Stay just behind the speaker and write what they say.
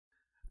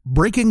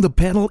Breaking the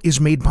Panel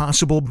is made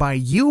possible by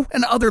you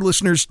and other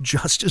listeners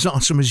just as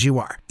awesome as you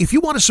are. If you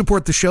want to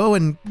support the show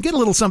and get a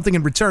little something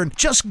in return,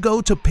 just go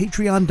to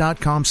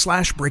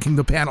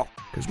patreon.com/breakingthepanel,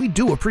 because we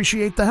do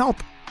appreciate the help.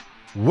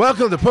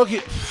 Welcome to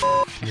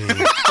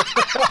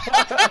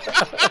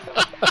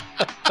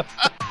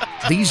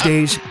These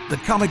days, the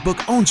comic book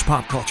owns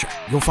pop culture.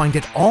 You'll find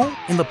it all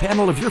in the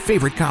panel of your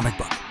favorite comic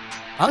book.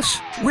 Us,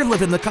 we're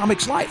living the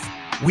comics life.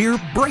 We're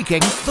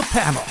breaking the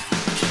panel.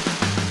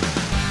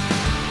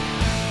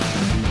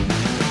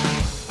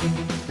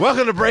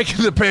 Welcome to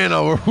Breaking the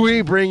Panel, where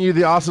we bring you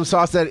the awesome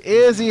sauce that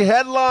is the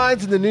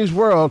headlines in the news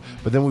world,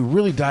 but then we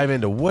really dive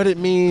into what it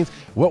means,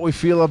 what we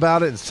feel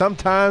about it, and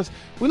sometimes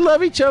we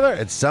love each other,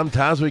 and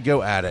sometimes we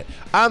go at it.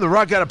 I'm the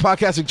rock god of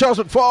podcasting, Charles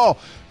McFall.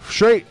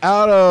 Straight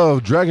out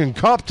of Dragon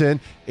Compton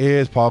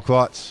is Paul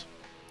Klotz.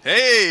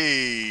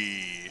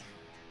 Hey!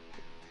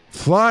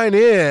 Flying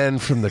in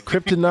from the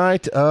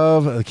kryptonite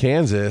of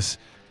Kansas,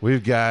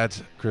 we've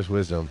got Chris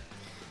Wisdom.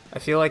 I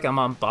feel like I'm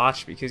on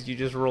botch because you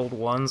just rolled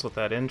ones with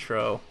that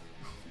intro.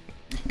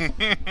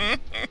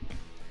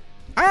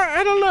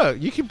 I don't know.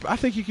 I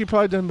think you could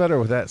probably done better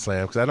with that,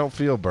 Slam, because I don't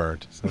feel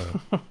burnt. So.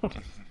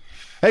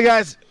 Hey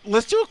guys,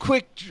 let's do a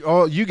quick.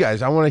 Oh, you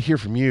guys, I want to hear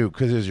from you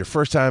because it was your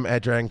first time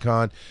at Dragon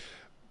Con.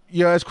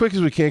 You know, as quick as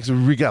we can, because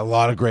we got a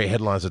lot of great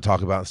headlines to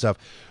talk about and stuff.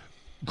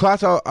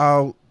 Klotz,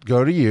 I'll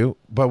go to you,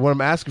 but what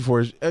I'm asking for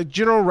is a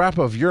general wrap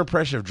of your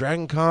impression of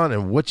Dragon Con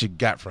and what you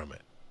got from it.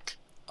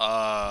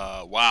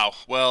 Wow.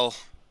 Well,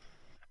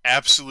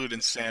 absolute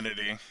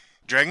insanity.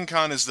 Dragon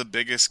Con is the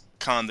biggest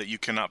con that you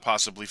cannot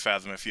possibly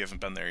fathom if you haven't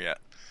been there yet.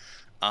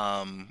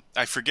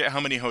 I forget how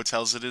many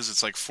hotels it is.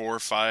 It's like 4 or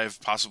 5,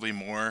 possibly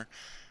more.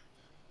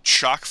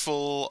 Chock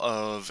full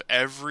of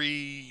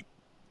every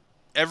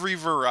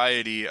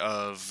variety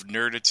of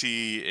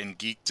nerdity and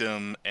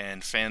geekdom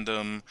and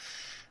fandom.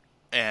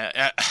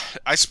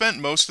 I spent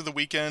most of the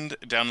weekend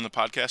down in the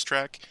podcast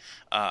track.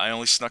 I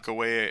only snuck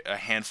away a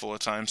handful of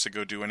times to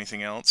go do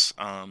anything else,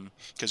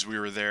 because we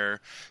were there,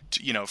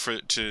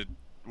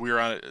 we were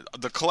on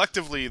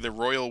collectively the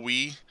Royal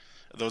We,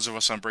 those of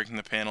us on Breaking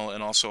the Panel,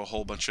 and also a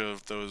whole bunch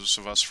of those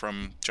of us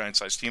from Giant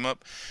Size Team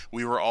Up.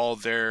 We were all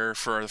there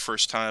for the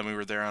first time. We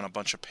were there on a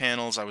bunch of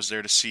panels. I was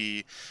there to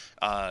see,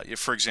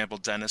 for example,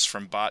 Dennis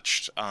from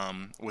Botched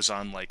was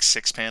on like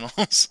 6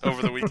 panels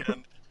over the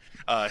weekend.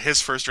 His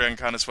first Dragon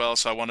Con as well,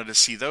 so I wanted to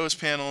see those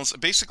panels.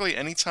 Basically,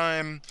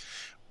 anytime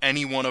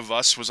any one of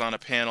us was on a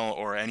panel,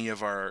 or any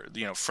of our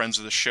friends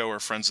of the show or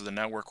friends of the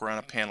network were on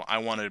a panel, I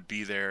wanted to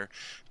be there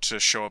to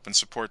show up and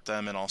support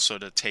them, and also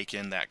to take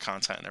in that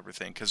content and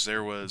everything. Because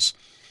there was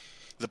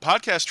the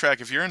podcast track,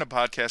 if you're into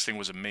podcasting,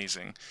 was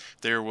amazing.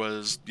 There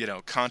was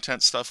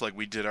content stuff like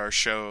we did our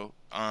show.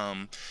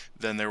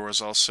 Then there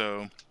was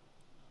also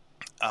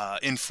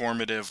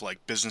informative,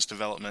 like business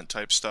development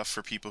type stuff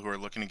for people who are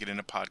looking to get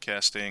into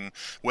podcasting,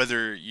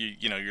 whether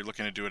you're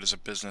looking to do it as a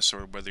business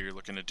or whether you're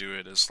looking to do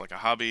it as like a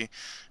hobby.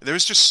 There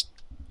was just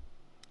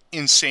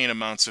insane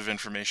amounts of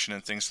information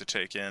and things to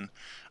take in.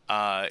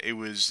 It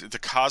was, the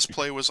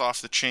cosplay was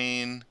off the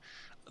chain.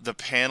 The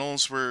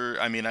panels were,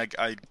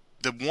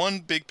 the one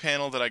big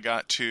panel that I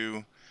got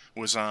to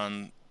was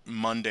on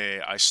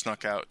Monday. I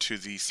snuck out to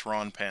the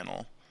Thrawn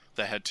panel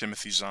that had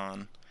Timothy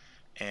Zahn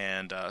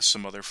and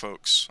some other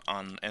folks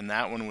on, and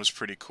that one was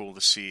pretty cool to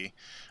see.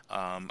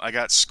 I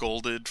got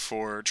scolded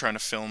for trying to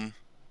film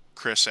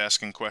Chris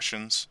asking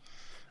questions.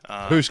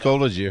 Who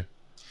scolded you?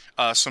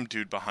 Some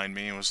dude behind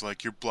me was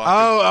like, "You're blocking."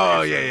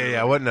 Oh,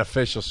 yeah. It wasn't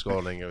official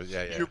scolding. It was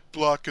yeah. You're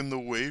blocking the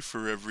way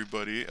for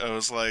everybody. I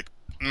was like,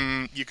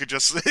 you could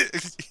just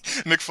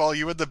McFall.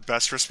 You had the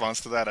best response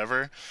to that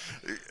ever.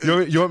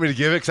 You want me to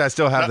give it? Because I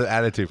still have the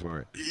attitude for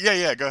it.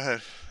 Yeah. Go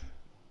ahead,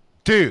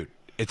 dude.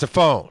 It's a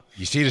phone.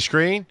 You see the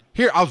screen?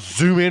 Here, I'll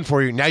zoom in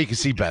for you. Now you can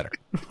see better.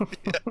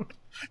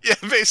 Yeah,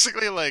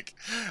 basically like,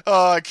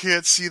 oh, I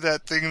can't see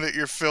that thing that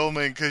you're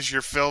filming because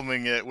you're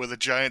filming it with a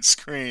giant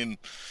screen.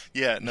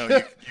 Yeah, no,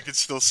 you can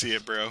still see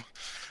it, bro.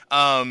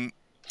 I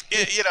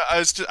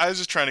was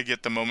just trying to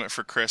get the moment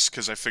for Chris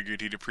because I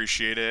figured he'd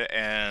appreciate it.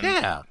 And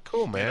yeah,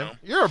 cool, man.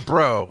 You're a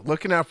bro.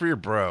 Looking out for your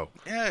bro.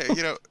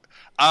 Yeah,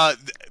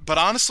 but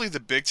honestly, the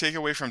big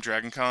takeaway from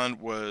Dragon Con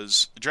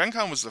was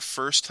the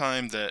first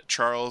time that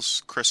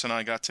Charles, Chris, and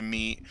I got to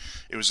meet.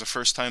 It was the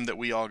first time that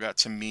we all got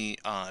to meet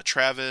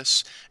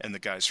Travis and the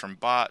guys from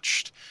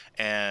Botched,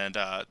 and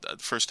the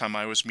first time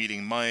I was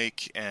meeting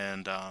Mike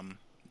and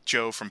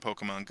Joe from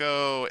Pokemon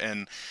Go,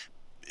 and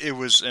it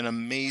was an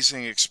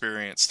amazing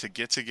experience to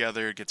get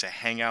together, get to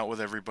hang out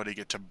with everybody,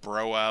 get to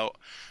bro out,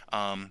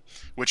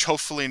 which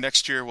hopefully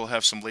next year we'll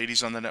have some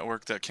ladies on the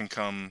network that can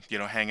come,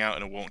 hang out,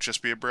 and it won't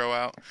just be a bro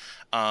out.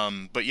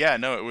 But yeah,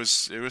 no, it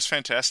was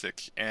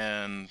fantastic.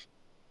 And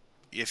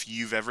if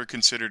you've ever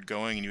considered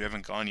going and you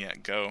haven't gone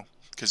yet, go.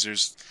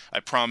 Because I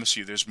promise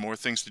you, there's more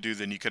things to do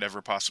than you could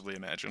ever possibly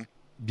imagine.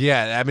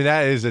 Yeah,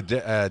 that is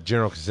a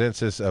general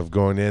consensus of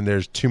going in.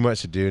 There's too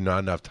much to do, not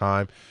enough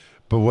time.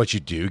 But what you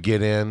do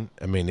get in,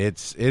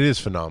 it is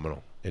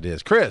phenomenal. It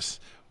is. Chris,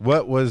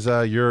 what was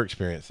your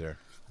experience there?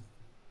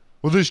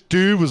 Well, this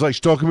dude was like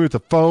stalking me with the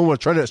phone. Was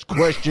trying to ask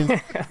questions.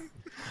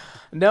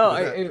 No,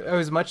 it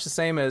was much the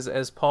same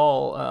as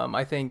Paul.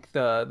 I think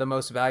the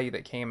most value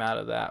that came out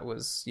of that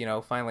was,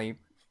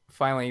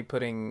 finally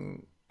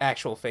putting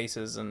actual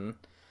faces and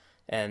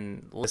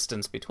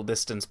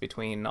distance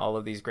between all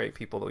of these great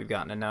people that we've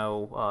gotten to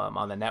know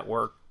on the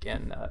network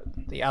and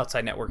the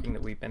outside networking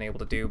that we've been able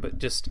to do. But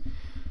just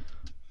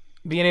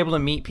being able to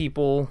meet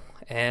people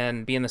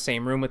and be in the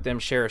same room with them,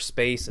 share a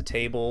space, a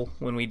table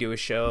when we do a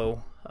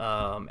show,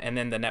 and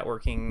then the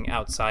networking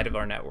outside of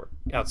our network,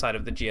 outside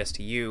of the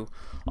GSTU,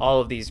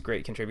 all of these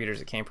great contributors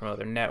that came from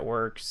other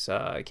networks,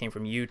 it came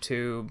from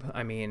YouTube.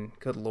 I mean,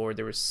 good Lord,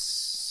 there was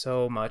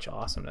so much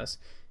awesomeness.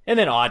 And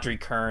then Audrey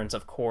Kearns,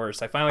 of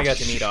course. I finally got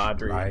to meet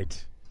Audrey.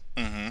 Right.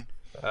 Mm-hmm.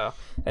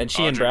 And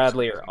she and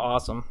Bradley are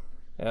awesome.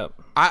 Yep.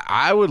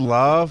 I would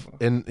love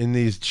in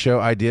these show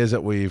ideas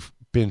that we've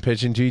been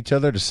pitching to each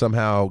other to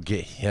somehow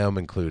get him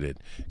included,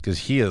 because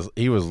he's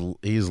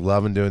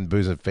loving doing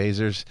Booze and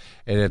Phasers,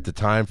 and if the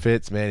time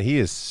fits, man, he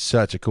is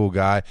such a cool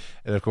guy.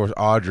 And of course,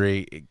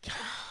 Audrey.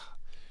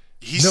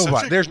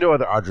 There's no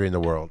other Audrey in the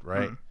world,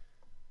 right?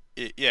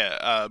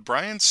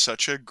 Brian's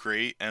such a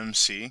great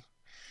MC,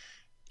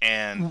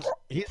 and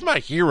he's my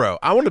hero.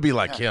 I want to be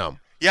like him.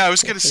 Yeah, I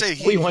was gonna say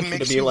he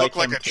makes you look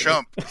like a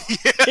chump.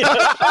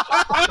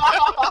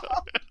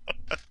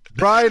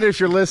 Brian, if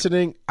you're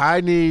listening,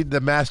 I need the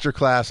master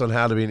class on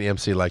how to be an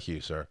MC like you,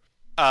 sir.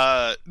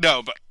 No,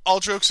 but all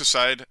jokes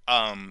aside,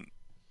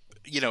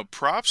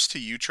 props to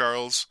you,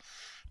 Charles.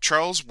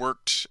 Charles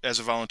worked as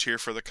a volunteer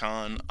for the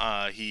con.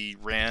 He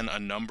ran a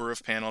number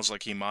of panels,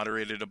 like he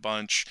moderated a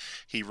bunch.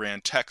 He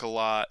ran tech a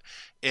lot.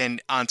 And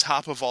on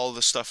top of all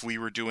the stuff we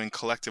were doing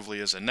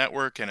collectively as a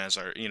network and as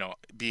our,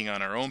 being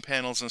on our own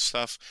panels and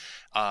stuff,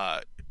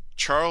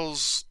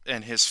 Charles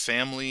and his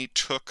family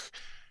took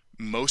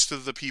most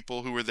of the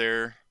people who were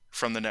there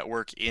from the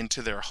network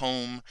into their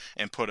home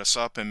and put us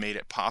up and made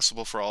it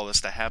possible for all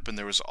this to happen.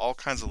 There was all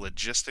kinds of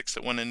logistics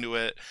that went into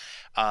it.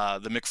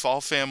 The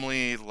McFall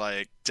family,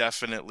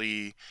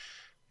 definitely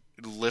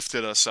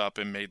lifted us up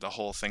and made the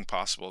whole thing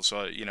possible.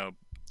 So,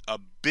 a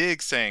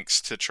big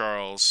thanks to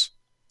Charles.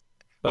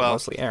 But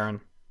mostly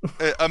Aaron.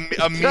 A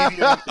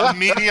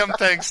medium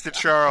thanks to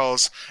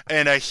Charles,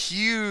 and a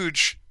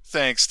huge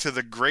thanks to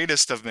the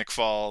greatest of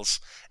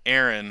McFalls,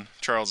 Aaron,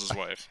 Charles's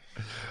wife.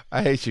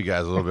 I hate you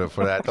guys a little bit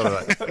for that.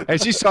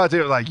 And she saw it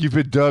too, you've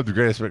been dubbed the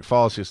greatest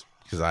McFalls, just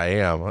because I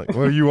am. I'm like,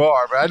 well, you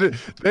are, but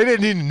they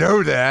didn't even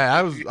know that.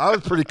 I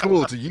was pretty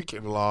cool until you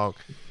came along.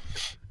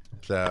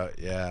 So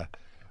yeah.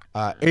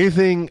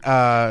 Anything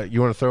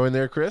you want to throw in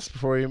there, Chris,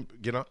 before you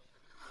get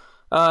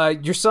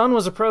on? Your son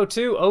was a pro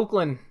too,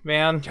 Oakland,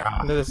 man.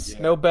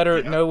 No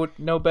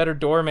better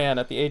doorman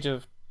at the age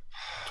of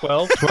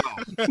 12.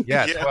 12.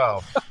 Yeah,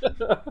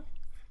 12.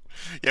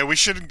 Yeah, we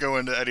shouldn't go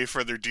into any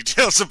further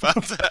details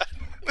about that.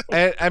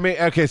 And I mean,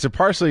 okay, so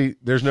partially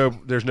there's no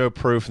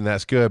proof, and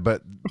that's good.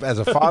 But as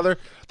a father,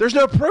 there's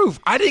no proof.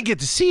 I didn't get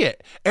to see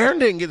it. Aaron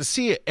didn't get to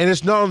see it, and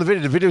it's not on the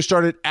video. The video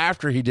started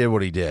after he did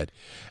what he did.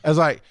 I was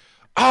like,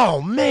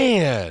 oh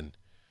man,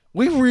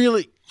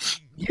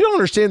 you don't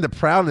understand the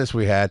proudness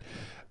we had.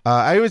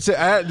 I would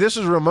say this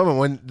was a real moment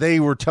when they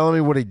were telling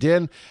me what he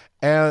did.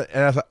 And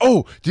I thought,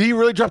 oh, did he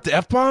really drop the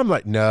F-bomb?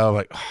 Like,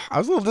 no. I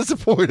was a little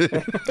disappointed.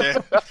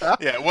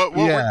 Yeah. What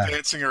we're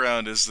dancing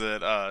around is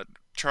that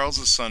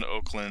Charles's son,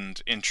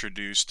 Oakland,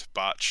 introduced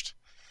Botched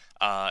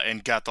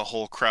and got the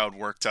whole crowd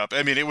worked up.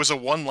 I mean, it was a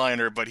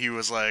one-liner, but he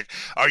was like,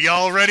 are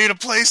y'all ready to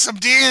play some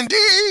D&D?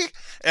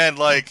 And,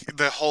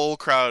 the whole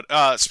crowd...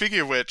 speaking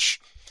of which,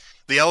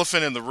 the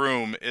elephant in the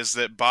room is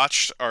that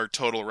Botched are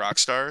total rock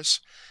stars,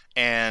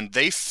 and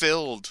they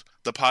filled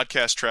the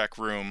podcast track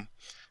room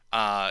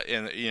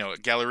in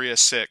Galleria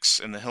 6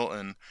 in the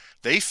Hilton.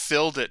 They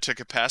filled it to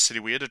capacity.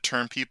 We had to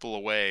turn people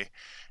away,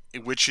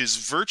 which is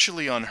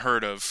virtually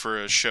unheard of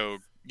for a show,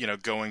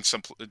 going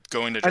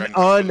to an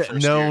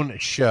unknown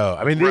show.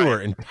 I mean, they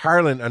were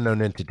entirely an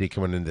unknown entity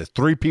coming in this.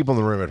 3 people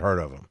in the room had heard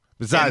of them.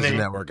 Besides the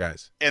network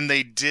guys. And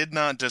they did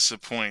not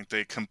disappoint.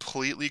 They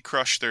completely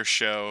crushed their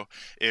show.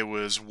 It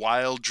was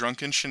wild,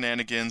 drunken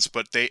shenanigans,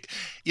 but they,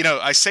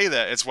 I say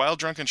that, it's wild,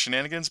 drunken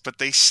shenanigans, but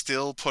they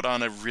still put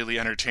on a really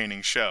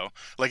entertaining show.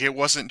 It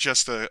wasn't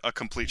just a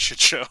complete shit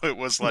show. It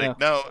was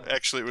no,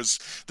 actually it was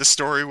the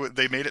story,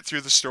 they made it through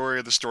the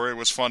story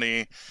was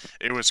funny.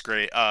 It was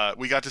great.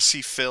 We got to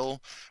see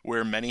Phil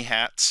wear many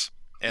hats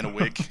and a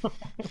wig.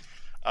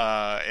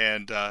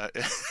 And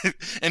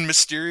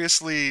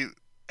mysteriously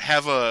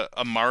have a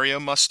Mario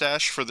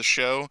mustache for the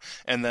show,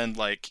 and then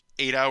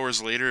 8 hours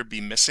later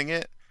be missing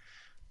it,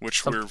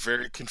 which we're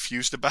very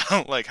confused about,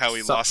 how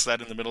he lost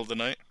that in the middle of the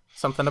night.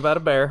 Something about a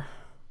bear.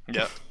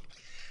 Yeah.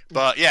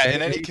 But yeah,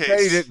 in any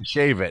case, he didn't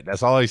shave it.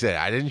 That's all he said.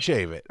 I didn't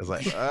shave it. I was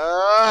like,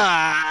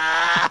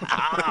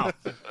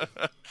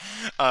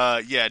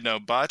 yeah, no,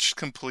 Botched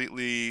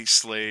completely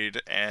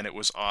slayed, and it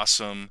was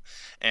awesome.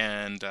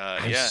 And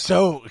I'm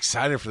so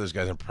excited for those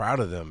guys. I'm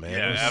proud of them, man.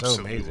 Yeah,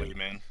 absolutely, so amazing,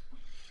 man.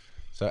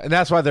 So, and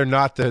that's why they're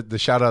not the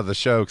shout out of the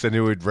show, because I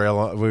knew we'd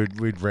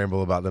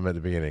ramble about them at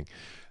the beginning.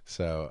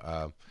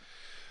 So,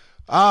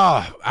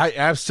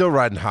 I'm still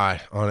riding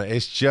high on it.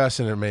 It's just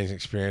an amazing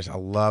experience. I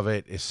love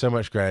it. It's so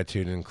much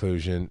gratitude and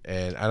inclusion,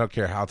 and I don't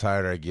care how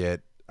tired I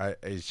get.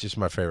 It's just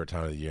my favorite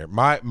time of the year.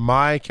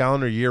 My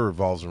calendar year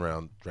revolves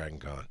around Dragon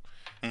Con,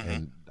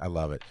 and I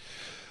love it.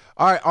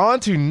 All right, on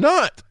to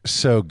not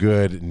so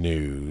good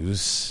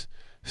news.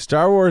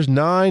 Star Wars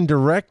 9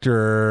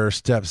 director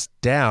steps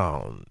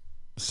down.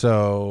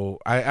 So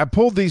I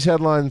pulled these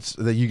headlines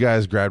that you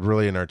guys grabbed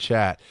really in our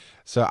chat.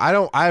 So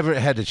I haven't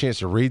had the chance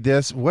to read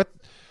this. What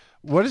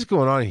is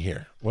going on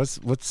here?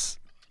 What's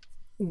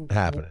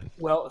happening?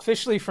 Well,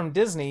 officially from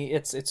Disney,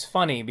 it's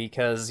funny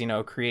because,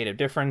 creative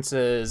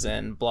differences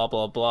and blah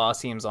blah blah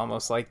seems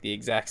almost like the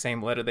exact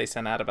same letter they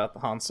sent out about the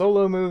Han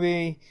Solo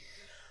movie.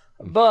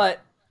 But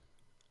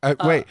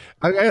wait,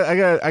 I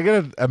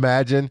gotta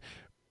imagine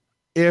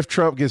if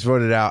Trump gets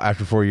voted out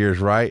after 4 years,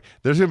 right?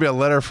 There's gonna be a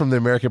letter from the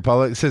American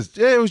public that says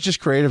it was just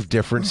creative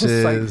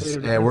differences,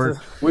 and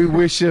we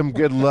wish him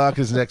good luck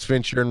his next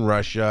venture in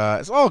Russia.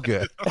 It's all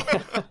good.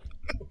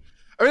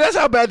 I mean, that's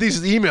how bad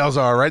these emails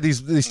are, right?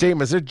 These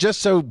statements, they're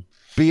just so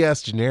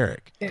BS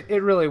generic.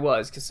 It really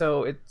was.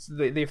 So it's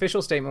the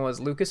official statement was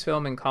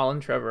Lucasfilm and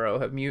Colin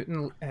Trevorrow have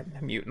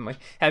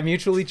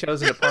mutually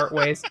chosen to part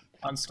ways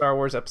on Star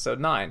Wars Episode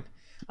 9.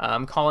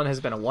 Colin has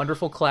been a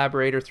wonderful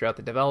collaborator throughout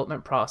the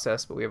development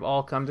process, but we have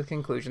all come to the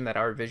conclusion that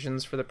our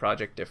visions for the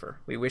project differ.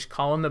 We wish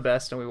Colin the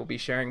best, and we will be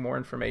sharing more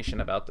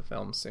information about the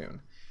film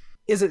soon.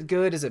 Is it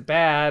good? Is it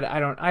bad?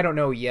 I don't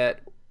know yet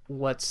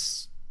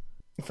what's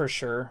for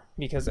sure,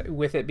 because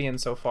with it being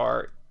so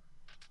far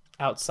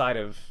outside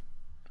of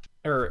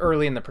or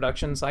early in the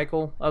production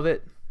cycle of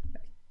it,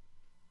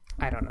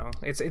 I don't know.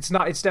 It's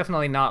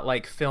definitely not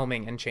like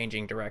filming and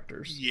changing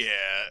directors. Yeah.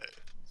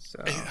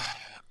 So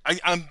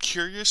I'm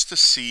curious to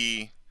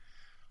see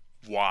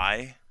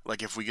why,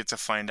 like if we get to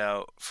find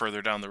out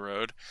further down the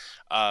road.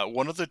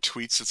 One of the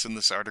tweets that's in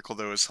this article,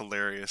 though, is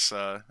hilarious.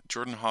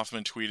 Jordan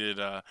Hoffman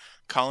tweeted,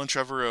 Colin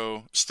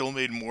Trevorrow still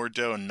made more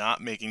dough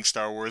not making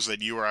Star Wars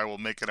than you or I will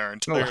make in our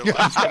entire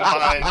lives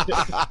combined.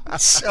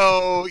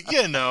 So,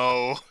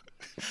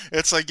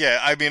 it's like, yeah,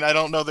 I mean, I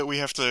don't know that we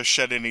have to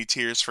shed any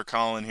tears for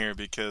Colin here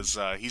because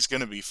he's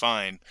going to be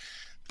fine.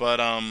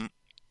 But, I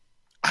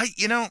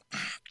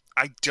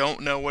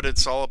don't know what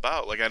it's all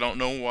about. Like, I don't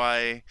know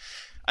why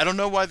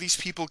these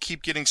people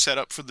keep getting set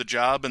up for the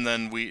job, and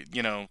then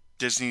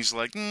Disney's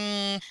like,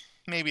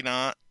 maybe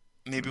not.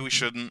 Maybe we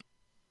shouldn't,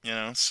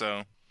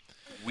 so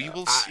we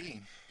will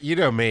see. You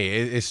know me,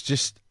 it's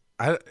just,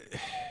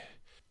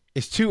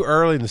 it's too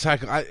early in the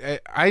cycle.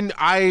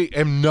 I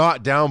am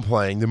not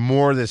downplaying. The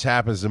more this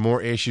happens, the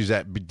more issues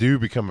that do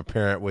become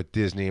apparent with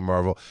Disney and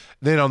Marvel.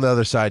 Then on the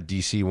other side,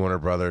 DC, Warner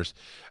Brothers.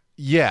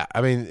 Yeah,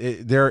 I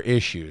mean, there are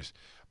issues.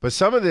 But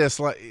some of this,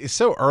 like, it's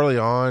so early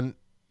on.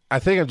 I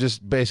think I'm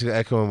just basically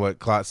echoing what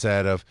Klotz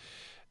said of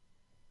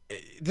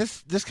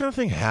this kind of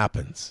thing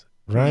happens,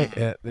 right?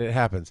 It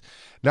happens.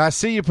 Now, I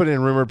see you put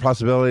in rumored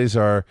possibilities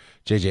are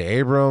J.J.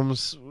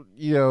 Abrams,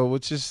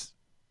 which is,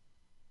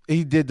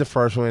 he did the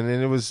first one,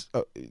 and it was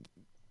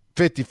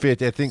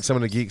 50-50. I think some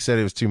of the geeks said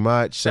it was too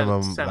much. Some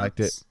of them liked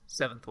it.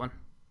 Seventh one.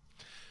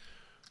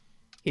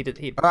 He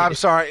did. I'm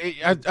sorry.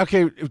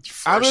 Okay,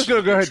 I'm just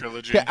going to go ahead.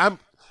 Trilogy.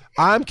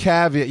 I'm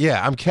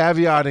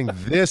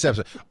caveating this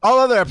episode. All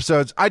other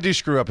episodes, I do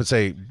screw up and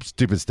say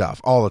stupid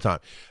stuff all the time.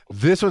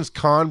 This one's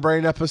Con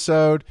Brain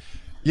episode.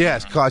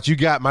 Yes, Klotz, you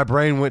got my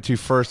brain went to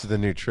first of the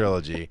new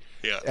trilogy.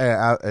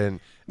 Yeah.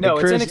 No,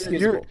 Chris, it's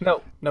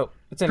inexcusable. No,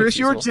 it's inexcusable. Chris,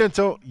 you were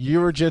gentle.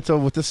 You were gentle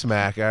with the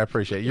smack. I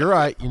appreciate it. You're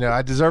right.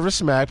 I deserve a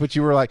smack, but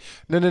you were like,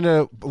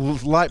 no,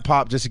 light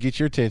pop just to get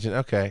your attention.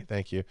 Okay,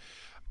 thank you.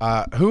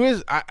 Who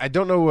is? I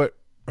don't know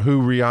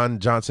who Rian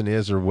Johnson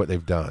is or what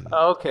they've done.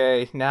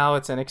 Okay, now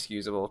it's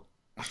inexcusable.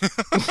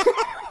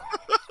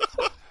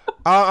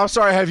 I'm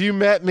sorry. Have you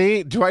met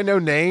me? Do I know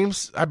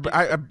names?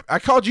 I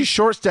called you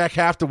short stack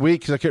half the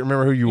week because I couldn't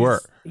remember who you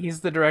were. He's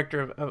the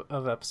director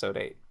of Episode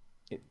 8.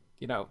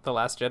 The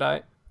Last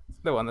Jedi,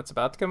 the one that's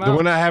about to come out. The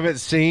one I haven't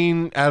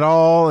seen at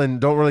all and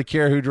don't really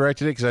care who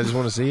directed it because I just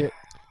want to see it.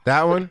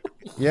 That one?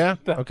 Yeah.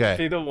 Okay.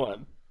 Be the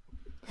one.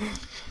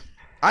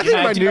 I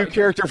think my new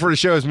character for the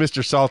show is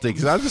Mr. Salty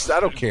because I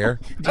don't care.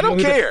 I don't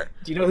care.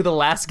 Do you know who the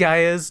last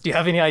guy is? Do you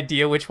have any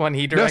idea which one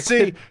he directed?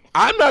 No, see,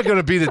 I'm not going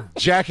to be the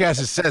jackass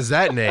that says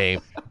that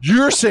name.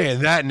 You're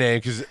saying that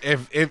name because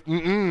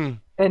And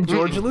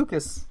George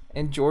Lucas.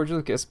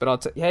 But I'll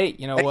tell you, hey,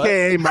 you know what?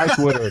 Hey, Mike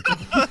Woodard.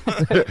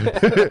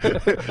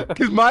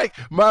 Because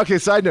okay,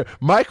 side note,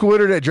 Mike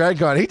Woodard at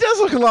DragonCon, he does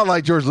look a lot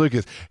like George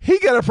Lucas. He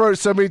got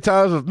approached so many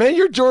times with, man,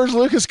 your George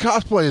Lucas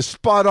cosplay is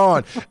spot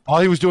on.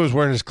 All he was doing was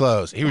wearing his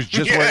clothes. He was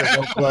just wearing his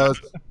own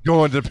clothes,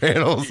 going to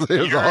panels. It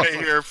was You're awesome.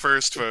 right here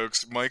first,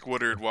 folks. Mike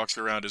Woodard walks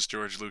around as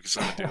George Lucas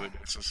on a daily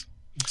basis.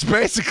 It's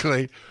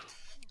basically.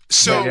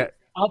 So yeah.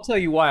 I'll tell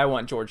you why I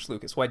want George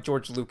Lucas. Why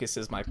George Lucas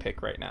is my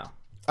pick right now.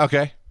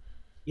 Okay.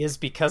 Is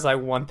because I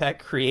want that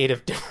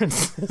creative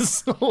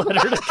differences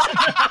letter to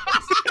come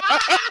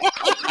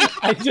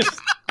out.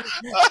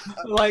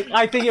 Like,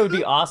 I think it would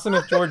be awesome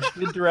if George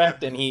did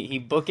direct and he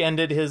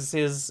bookended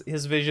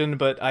his vision,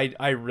 but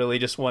I really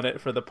just want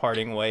it for the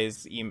parting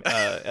ways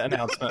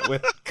announcement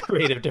with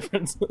creative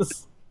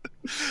differences.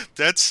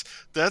 That's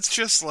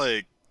just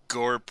like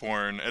gore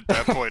porn at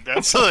that point.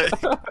 That's like,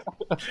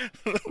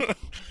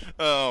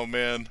 oh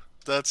man,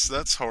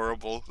 that's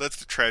horrible. That's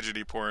the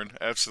tragedy porn.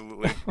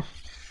 Absolutely.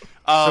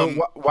 So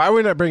why are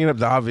we not bringing up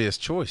the obvious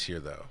choice here,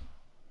 though?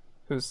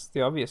 Who's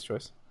the obvious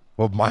choice?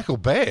 Well, Michael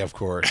Bay, of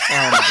course.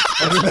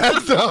 I mean,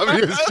 that's the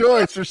obvious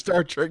choice for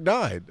Star Trek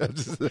 9. I'm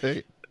just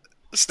saying.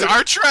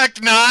 Star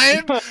Trek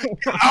 9?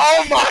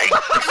 Oh my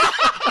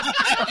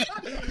God!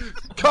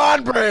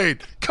 Con brain!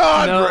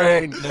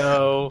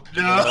 No.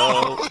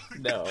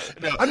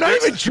 I'm not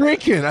even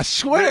drinking, I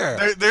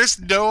swear.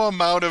 There's no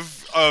amount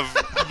of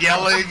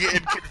yelling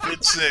and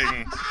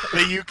convincing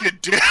that you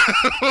could do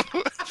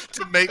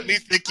to make me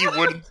think you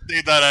wouldn't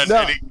say that on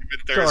any given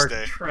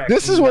Thursday.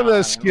 This is one of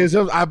those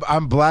schisms.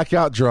 I'm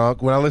blackout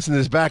drunk. When I listen to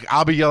this back,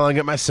 I'll be yelling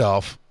at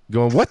myself,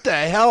 going, "What the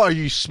hell are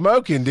you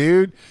smoking,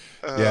 dude?"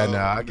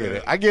 I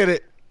get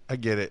it.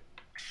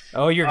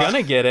 Oh, you're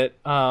gonna get it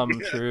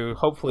through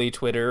hopefully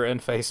Twitter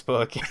and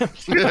Facebook.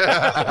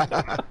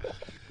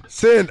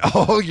 Send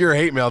all your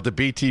hate mail to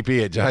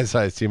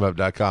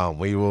btp@giantsizeteamup.com.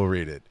 We will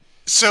read it.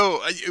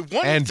 So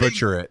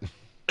butcher it.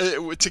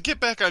 To get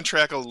back on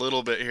track a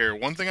little bit here,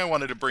 one thing I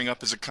wanted to bring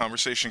up is a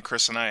conversation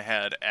Chris and I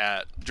had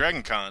at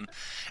DragonCon,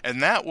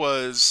 and that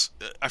was,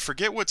 I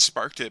forget what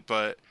sparked it,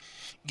 but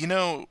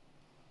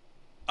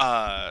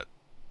oh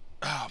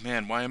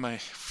man, why am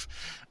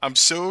I'm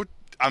so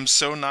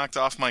knocked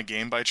off my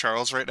game by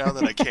Charles right now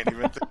that I can't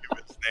even think of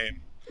his name.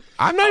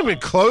 I'm not even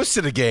close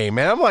to the game,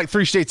 man. I'm like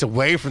 3 states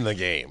away from the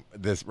game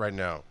this right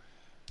now.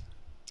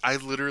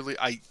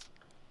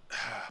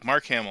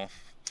 Mark Hamill.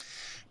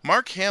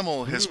 Mark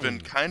Hamill has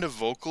been kind of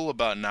vocal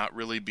about not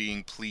really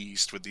being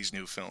pleased with these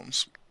new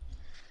films.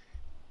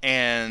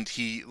 And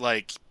he,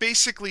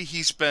 basically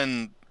he's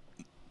been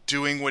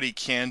doing what he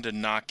can to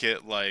not get,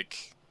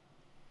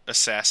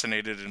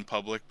 assassinated in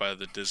public by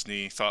the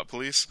Disney thought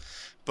police.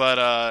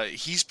 But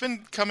he's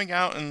been coming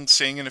out and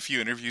saying in a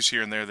few interviews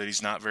here and there that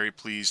he's not very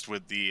pleased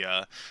with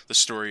the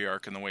story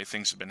arc and the way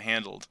things have been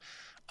handled,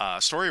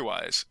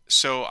 story-wise.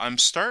 So I'm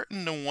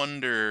starting to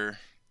wonder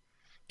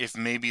if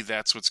maybe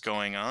that's what's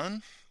going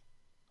on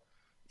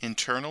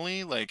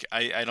internally.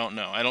 I don't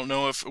know. I don't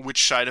know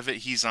which side of it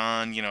he's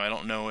on. I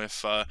don't know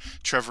if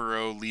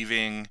Trevorrow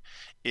leaving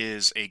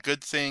is a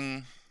good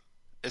thing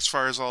as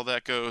far as all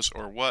that goes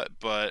or what,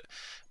 but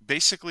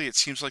basically it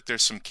seems like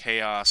there's some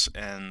chaos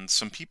and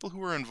some people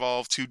who are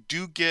involved who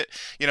do get,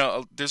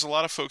 there's a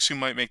lot of folks who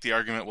might make the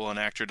argument, well, an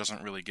actor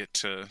doesn't really get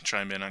to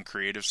chime in on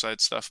creative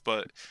side stuff,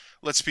 but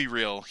let's be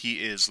real,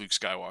 he is Luke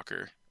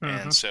Skywalker,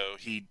 and so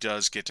he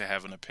does get to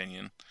have an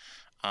opinion.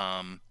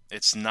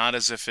 It's not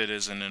as if it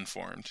isn't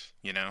informed,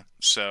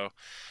 so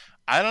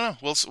I don't know.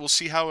 We'll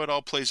see how it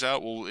all plays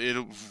out.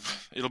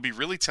 It'll be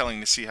really telling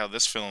to see how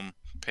this film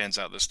pans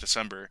out this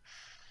December.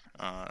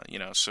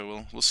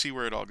 So we'll see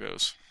where it all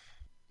goes.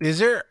 Is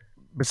there,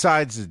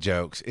 besides the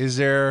jokes, is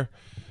there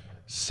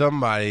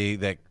somebody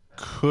that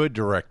could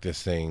direct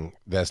this thing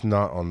that's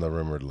not on the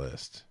rumored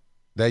list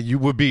that you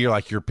would be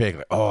your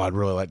pick? I'd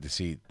really like to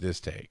see this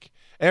take.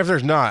 And if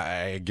there's not,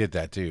 I get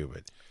that too,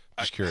 but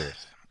just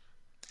curious.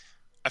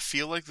 I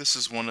feel like this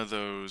is one of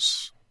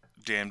those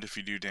damned if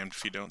you do, damned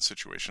if you don't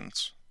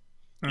situations.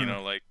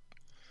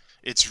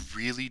 It's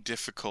really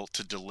difficult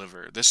to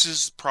deliver. This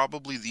is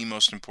probably the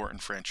most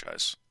important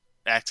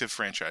active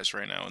franchise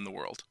right now in the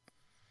world.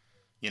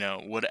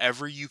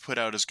 Whatever you put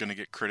out is going to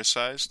get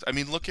criticized. I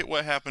mean, look at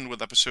what happened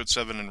with Episode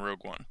 7 and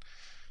Rogue One.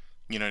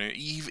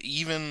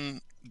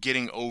 Even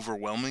getting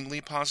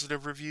overwhelmingly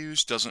positive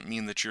reviews doesn't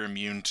mean that you're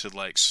immune to,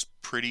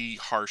 pretty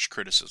harsh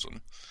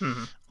criticism.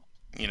 Mm-hmm.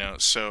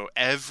 So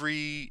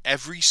every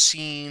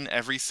scene,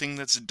 everything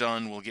that's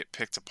done will get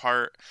picked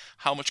apart.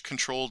 How much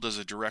control does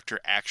a director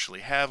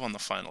actually have on the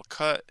final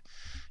cut?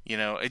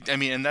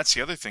 And that's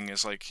the other thing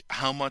is,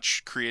 how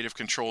much creative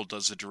control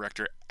does the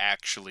director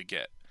actually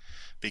get?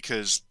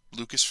 Because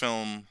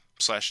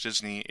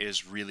Lucasfilm/Disney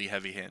is really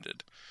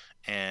heavy-handed.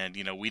 And,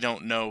 we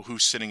don't know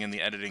who's sitting in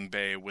the editing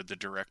bay with the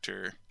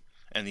director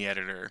and the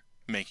editor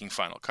making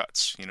final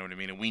cuts. You know what I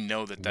mean? And we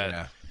know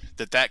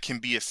that can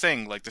be a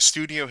thing. The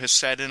studio has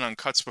sat in on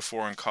cuts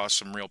before and caused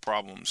some real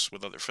problems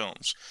with other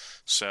films.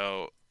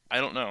 So, I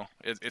don't know.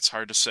 It's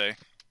hard to say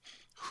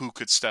who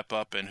could step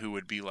up and who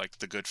would be,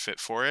 the good fit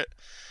for it.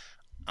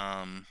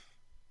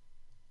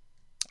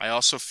 I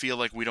also feel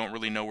like we don't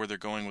really know where they're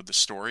going with the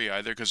story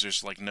either, because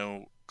there's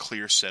no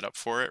clear setup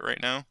for it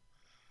right now.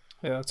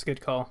 Yeah, that's a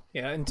good call.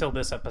 Yeah, until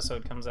this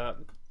episode comes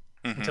out.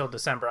 Mm-hmm. Until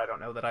December, I don't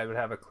know that I would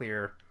have a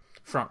clear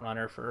front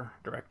runner for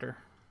director.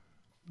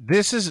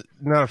 This is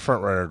not a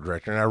front runner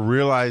director, and I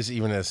realize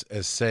even as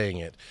saying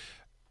it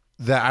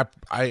that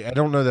I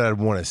don't know that I'd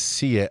want to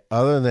see it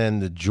other than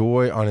the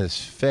joy on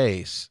his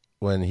face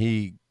when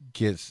he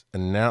gets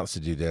announced to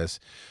do this.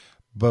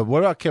 But what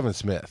about Kevin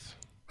Smith?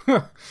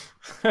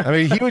 I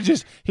mean,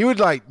 he would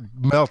like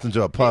melt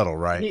into a puddle,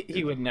 right?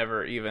 He would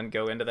never even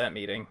go into that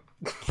meeting.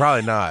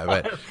 Probably not,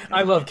 but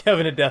I love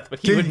Kevin to death, but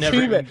he would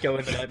never even go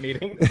into that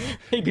meeting.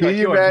 He'd be like,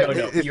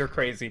 no, you're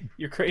crazy.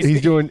 You're crazy.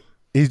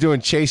 He's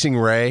doing Chasing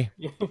Ray,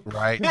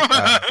 right?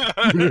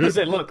 He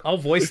said, look, I'll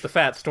voice the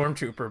fat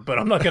stormtrooper, but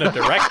I'm not going to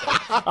direct him.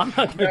 I'm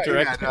not going to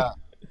direct him.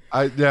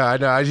 I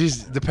know. I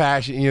just the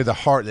passion, the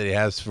heart that he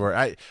has for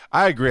it.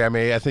 I agree. I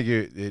mean, I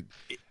think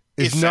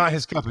it's not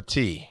his cup of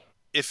tea.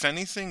 If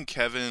anything,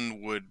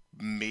 Kevin would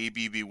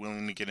maybe be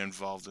willing to get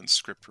involved in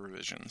script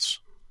revisions.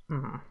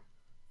 Mm-hmm.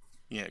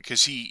 Yeah,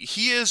 because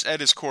he is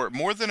at his core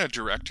more than a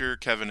director.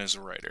 Kevin is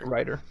a writer.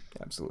 Writer,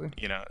 absolutely.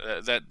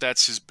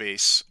 That's his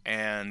base,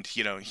 and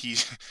he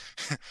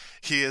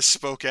has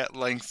spoke at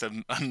length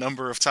a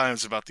number of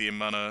times about the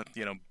amount of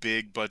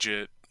big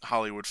budget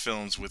Hollywood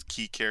films with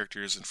key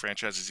characters and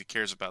franchises he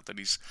cares about that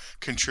he's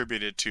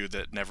contributed to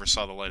that never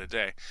saw the light of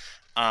day.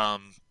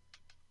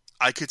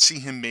 I could see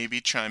him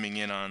maybe chiming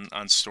in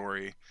on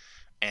story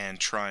and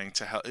trying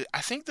to help.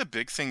 I think the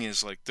big thing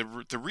is like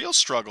the real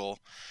struggle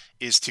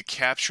is to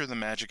capture the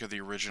magic of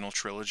the original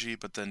trilogy,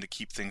 but then to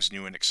keep things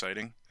new and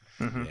exciting.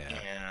 Mm-hmm. Yeah.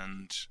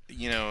 And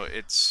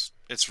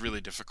it's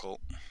really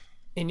difficult.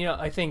 And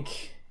I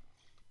think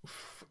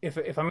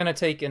if I'm gonna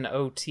take an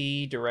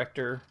OT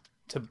director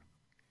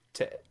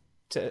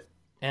to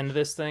end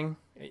this thing,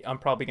 I'm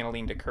probably gonna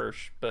lean to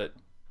Kirsch, but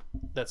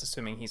that's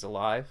assuming he's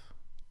alive.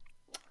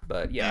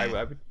 But yeah,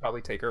 I would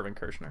probably take Irvin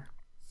Kershner.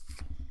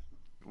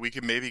 We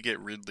could maybe get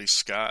Ridley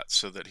Scott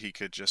so that he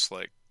could just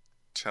like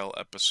tell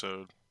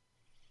episode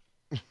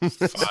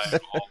 5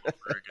 all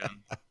over again.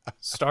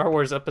 Star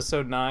Wars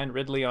Episode 9,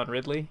 Ridley on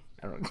Ridley.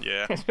 I don't know.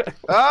 Yeah.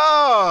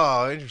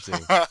 Oh, interesting.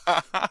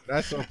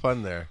 That's so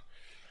fun there.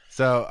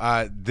 So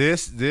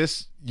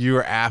this you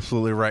are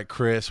absolutely right,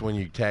 Chris, when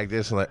you tag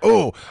this and like,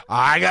 oh,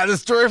 I got the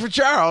story for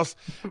Charles.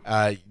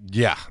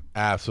 Yeah,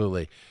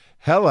 absolutely.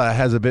 Hela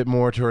has a bit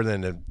more to her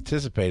than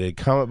anticipated.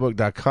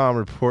 Comicbook.com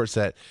reports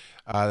that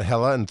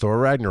Hela in Thor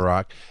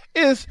Ragnarok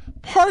is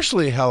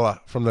partially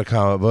Hela from the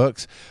comic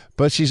books,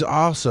 but she's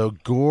also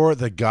Gore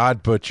the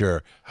God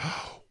Butcher.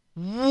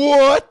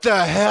 What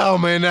the hell,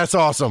 man? That's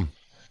awesome.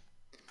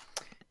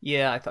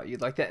 Yeah, I thought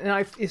you'd like that.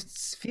 And it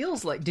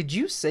feels like, did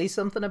you say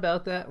something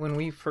about that when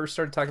we first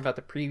started talking about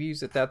the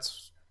previews?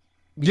 That's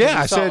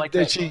I said like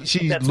that she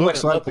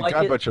looks like the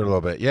God Butcher a little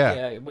bit.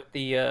 Yeah, with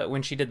the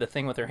when she did the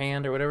thing with her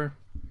hand or whatever.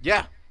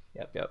 Yeah.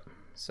 Yep.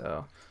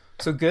 So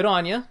good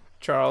on you,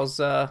 Charles.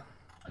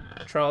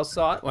 Charles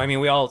saw it. Well, I mean,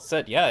 we all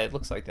said, yeah, it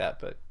looks like that,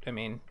 but I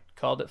mean,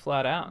 called it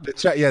flat out.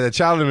 The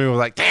child in me was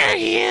like, there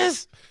he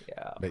is.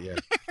 Yeah. But yeah.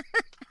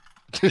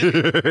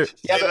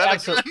 Yeah, but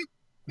absolutely.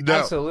 No.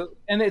 Absolutely.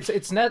 And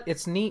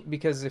it's neat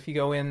because if you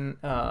go in,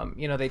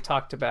 they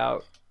talked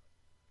about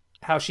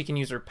how she can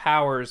use her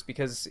powers,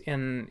 because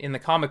in the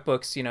comic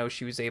books,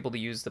 she was able to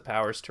use the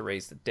powers to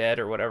raise the dead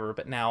or whatever,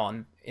 but now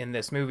in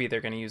this movie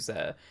they're going to use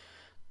the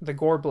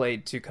Gore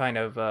Blade to kind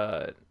of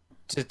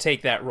to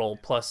take that role,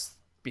 plus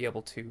be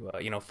able to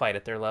fight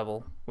at their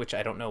level, which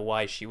I don't know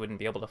why she wouldn't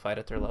be able to fight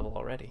at their level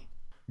already.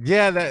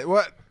 Yeah, and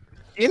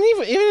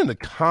even in the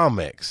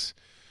comics,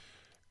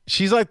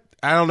 she's like,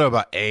 I don't know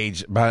about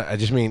age, but I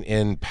just mean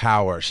in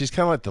power. She's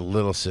kind of like the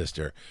little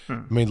sister.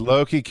 I mean,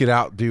 Loki could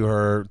outdo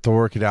her.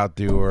 Thor could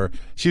outdo her.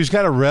 She was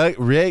kind of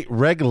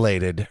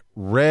regulated.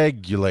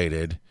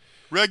 Regulators.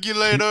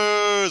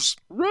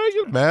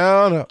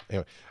 Man.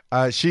 Anyway,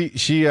 she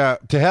to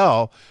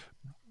hell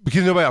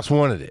because nobody else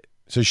wanted it.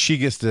 So she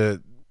gets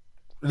to.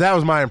 That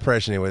was my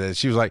impression anyway. That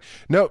she was like,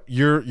 nope,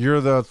 you're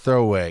the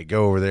throwaway.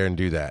 Go over there and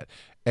do that.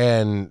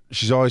 And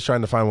she's always trying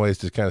to find ways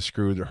to kind of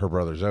screw her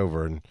brothers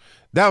over. And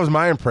that was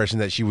my impression,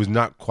 that she was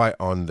not quite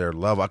on their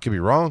level. I could be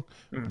wrong.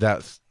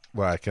 That's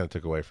what I kind of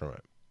took away from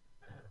it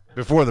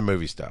before the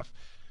movie stuff.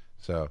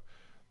 So,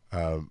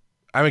 I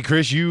mean,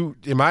 Chris, you,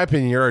 in my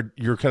opinion,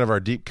 you're kind of our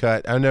deep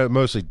cut. I know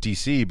mostly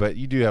DC, but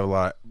you do have a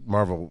lot of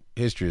Marvel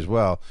history as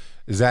well.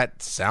 Does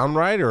that sound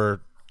right,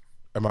 or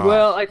am I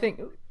Well, off? I think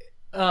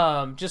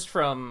just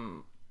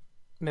from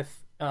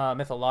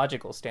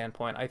mythological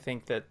standpoint, I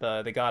think that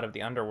the god of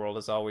the underworld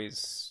is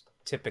always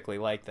typically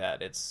like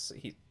that. It's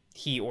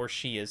he or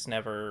she is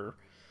never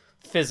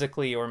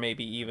physically, or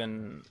maybe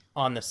even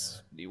on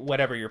this,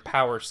 whatever your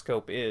power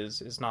scope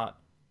is not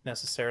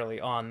necessarily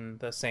on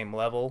the same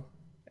level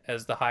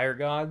as the higher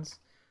gods.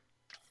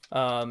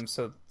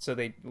 So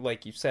they,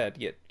 like you said,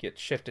 get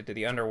shifted to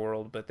the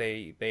underworld, but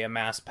they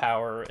amass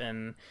power,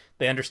 and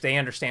they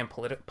understand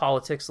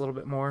politics a little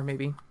bit more,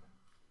 maybe.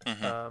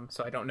 Mm-hmm.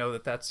 So I don't know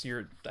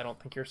I don't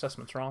think your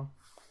assessment's wrong.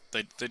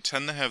 They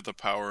tend to have the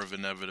power of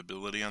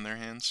inevitability on their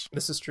hands.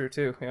 This is true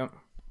too. Yeah.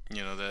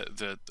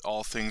 That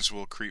all things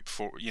will creep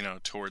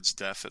towards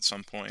death at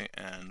some point,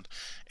 and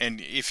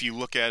if you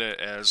look at it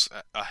as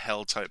a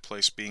hell type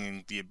place,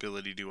 being the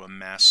ability to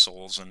amass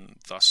souls and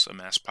thus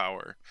amass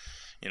power,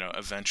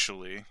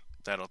 eventually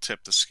that'll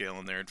tip the scale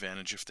in their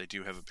advantage if they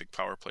do have a big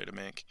power play to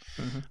make.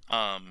 Mm-hmm.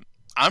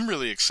 I'm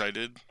really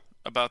excited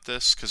about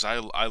this because I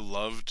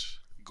loved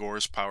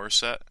Gore's power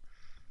set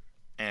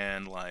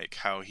and like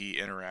how he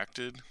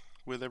interacted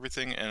with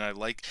everything, and I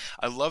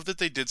love that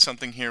they did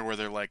something here where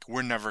they're like,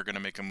 we're never gonna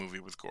make a movie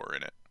with gore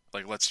in it.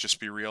 Like, let's just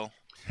be real.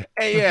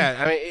 Yeah,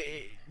 I mean,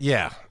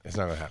 yeah, it's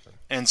not gonna happen.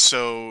 And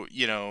so,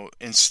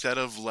 instead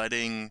of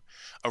letting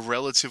a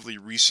relatively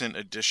recent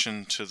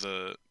addition to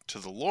the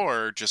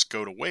lore just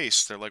go to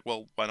waste, they're like,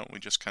 well, why don't we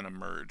just kind of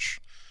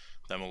merge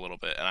them a little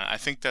bit? And I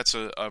think that's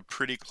a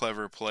pretty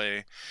clever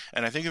play.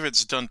 And I think if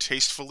it's done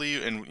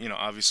tastefully, and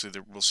obviously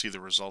we'll see the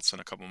results in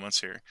a couple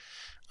months here.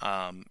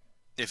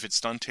 If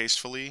it's done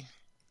tastefully,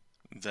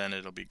 then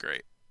it'll be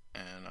great,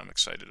 and I'm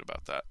excited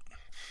about that.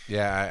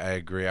 Yeah, I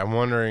agree. I'm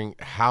wondering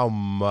how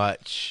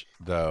much,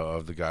 though,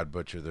 of the God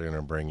Butcher they're going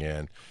to bring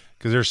in.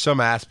 Because there's some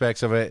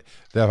aspects of it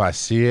that if I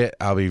see it,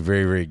 I'll be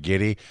very, very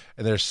giddy.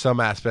 And there's some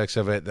aspects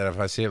of it that if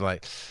I see it, I'm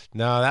like,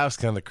 no, that was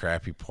kind of the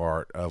crappy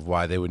part of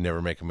why they would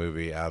never make a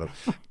movie out of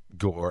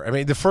gore. I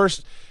mean,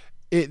 there's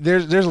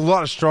a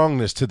lot of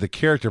strongness to the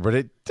character, but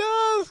it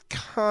does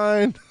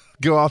kind of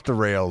go off the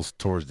rails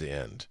towards the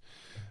end.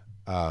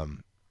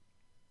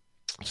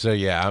 So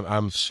yeah,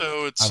 I'm like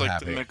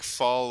happy. the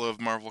McFall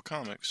of Marvel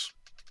Comics.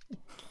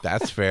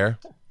 That's fair.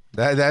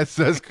 That's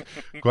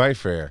quite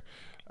fair.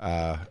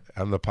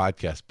 I'm the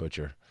podcast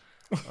butcher.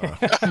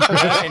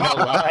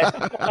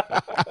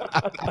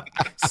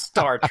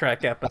 Star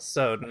Trek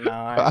episode 9.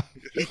 Oh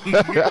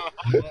my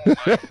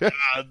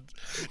God.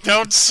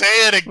 Don't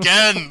say it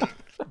again.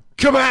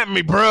 Come at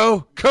me,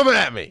 bro. Come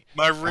at me.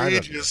 My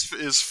rage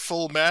is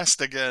full mast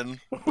again.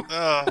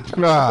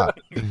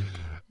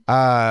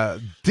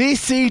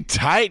 DC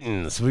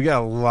Titans. We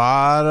got a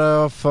lot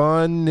of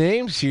fun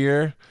names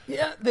here.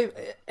 Yeah,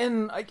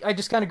 I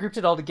just kind of grouped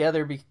it all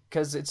together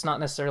because it's not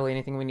necessarily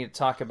anything we need to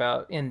talk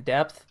about in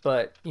depth,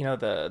 but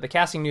the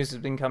casting news has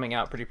been coming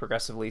out pretty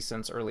progressively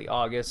since early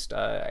August.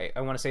 I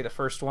want to say the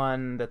first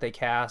one that they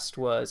cast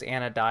was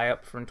Anna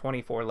Diop from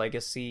 24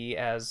 Legacy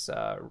as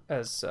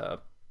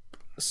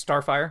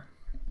Starfire.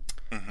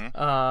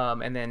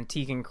 Mm-hmm. And then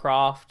Tegan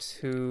Croft,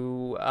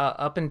 who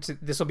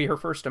this will be her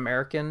first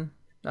American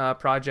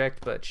project,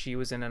 but she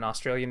was in an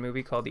Australian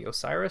movie called The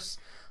Osiris.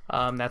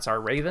 That's our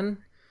Raven.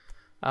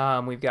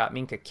 We've got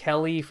Minka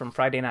Kelly from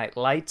Friday Night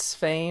Lights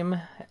fame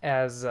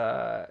as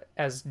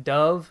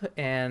Dove,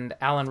 and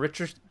Alan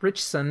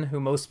Richardson, who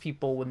most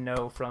people would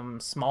know from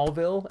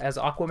Smallville as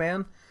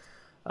Aquaman.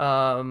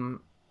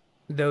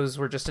 Those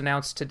were just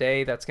announced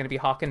today. That's going to be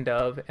Hawk and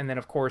Dove. And then,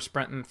 of course,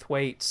 Brenton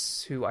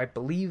Thwaites, who I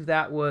believe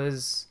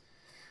was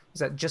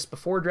that just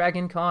before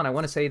Dragon Con? I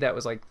want to say that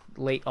was like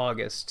late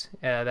August.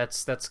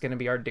 That's going to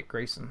be our Dick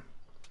Grayson.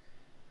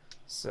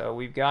 So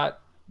we've got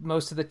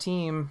most of the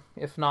team,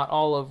 if not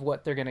all of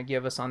what they're going to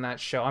give us on that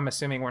show. I'm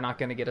assuming we're not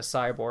going to get a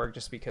Cyborg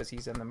just because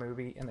he's in the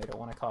movie and they don't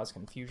want to cause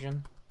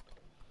confusion.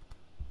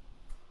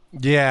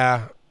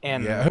 Yeah. Who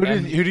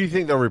do you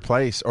think they'll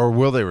replace, or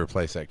will they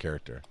replace that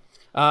character?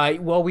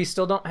 Well, we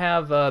still don't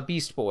have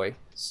Beast Boy,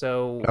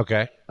 so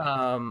okay.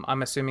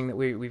 I'm assuming that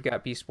we've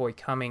got Beast Boy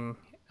coming.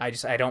 I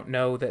don't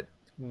know that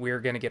we're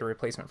going to get a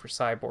replacement for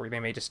Cyborg. They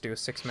may just do a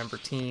 6-member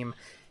team.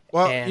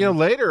 Well,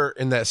 later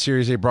in that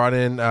series they brought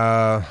in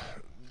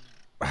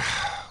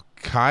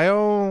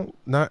Kyle.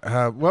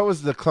 Not what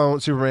was the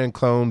Superman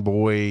clone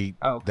boy?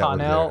 Oh,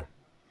 Connell.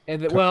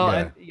 And that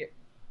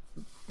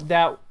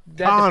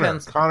Connor.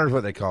 depends. Connor's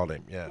what they called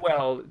him. Yeah.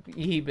 Well,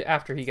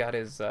 after he got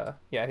his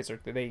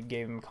they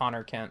gave him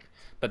Connor Kent,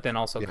 but then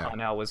also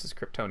Connell was his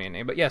Kryptonian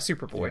name. But yeah,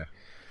 Superboy.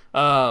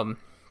 Yeah.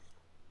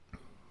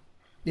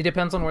 It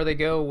depends on where they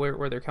go,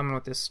 where they're coming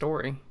with this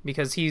story,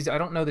 because I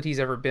don't know that he's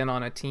ever been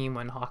on a team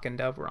when Hawk and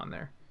Dove were on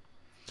there.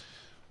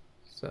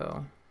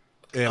 So.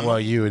 Yeah, well,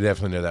 you would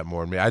definitely know that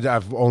more than me.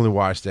 I've only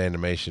watched the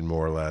animation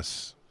more or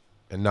less,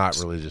 and not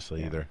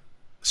religiously either.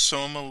 So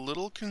I'm a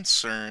little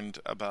concerned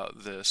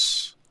about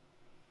this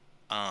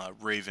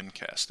Raven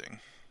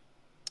casting,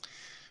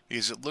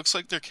 because it looks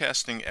like they're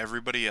casting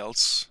everybody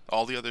else,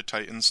 all the other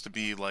Titans, to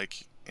be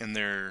like in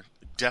their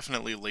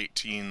definitely late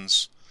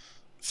teens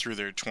through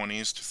their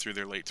 20s to through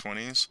their late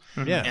 20s.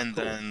 Yeah, and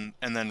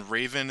then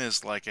Raven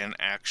is like an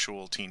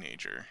actual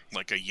teenager,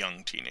 like a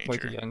young teenager.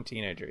 Like a young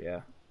teenager,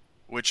 yeah.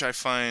 Which I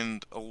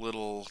find a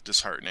little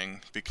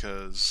disheartening,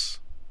 because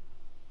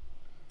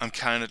I'm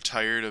kind of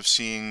tired of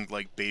seeing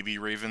like baby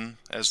Raven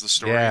as the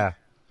story.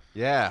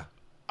 Yeah.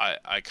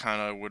 I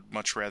kind of would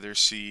much rather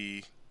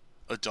see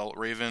adult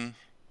Raven.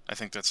 I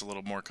think that's a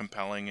little more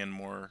compelling and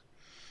more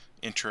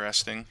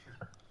interesting.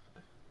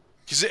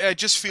 Because I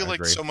just feel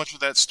like so much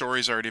of that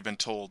story's already been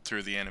told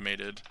through the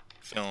animated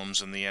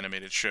films and the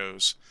animated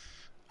shows.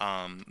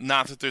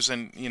 Not that there's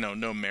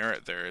no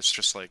merit there. It's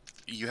just like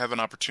you have an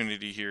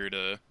opportunity here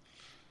to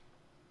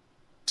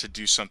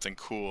do something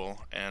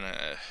cool, and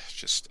I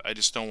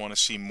just don't want to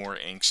see more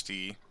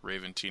angsty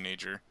Raven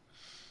teenager,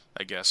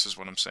 I guess is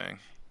what I'm saying.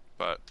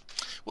 But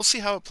we'll see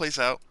how it plays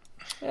out.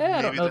 Yeah,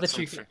 I don't know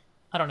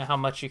I don't know how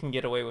much you can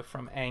get away with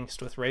from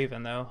angst with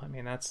Raven, though. I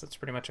mean, that's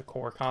pretty much a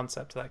core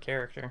concept of that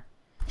character.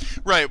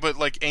 Right, but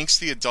like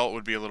angsty adult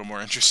would be a little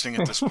more interesting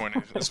at this point.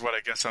 Is what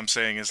I guess I'm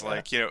saying is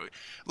like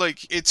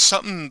like it's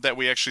something that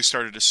we actually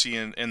started to see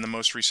in the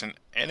most recent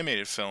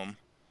animated film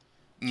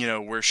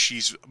where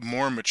she's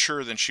more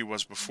mature than she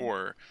was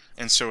before,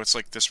 and so it's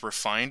like this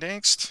refined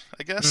angst,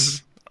 I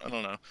guess. I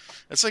don't know.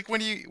 It's like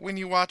when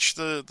you watch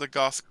the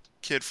goth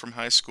kid from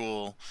high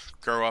school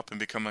grow up and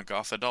become a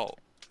goth adult,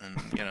 and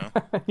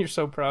You're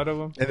so proud of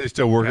him. And they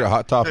still work at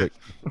Hot Topic.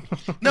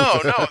 No,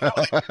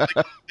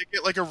 they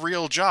get like a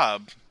real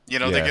job. They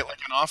get like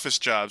an office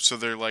job, so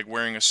they're like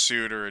wearing a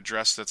suit or a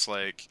dress that's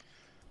like,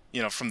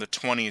 from the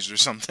 20s or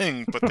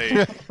something, but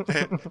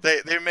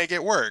they make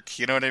it work.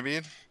 You know what I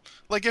mean?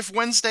 Like if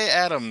Wednesday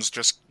Addams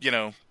just,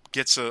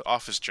 gets an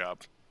office job.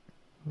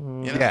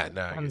 Yeah,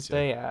 no.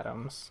 Wednesday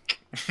Addams.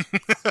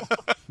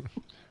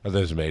 Are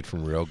those made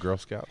from real Girl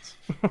Scouts?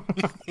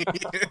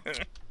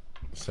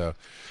 So,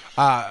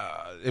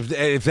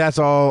 if that's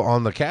all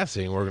on the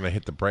casting, we're going to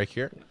hit the break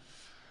here.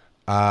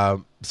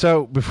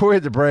 So before we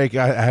hit the break,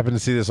 I happened to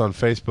see this on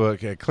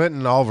Facebook.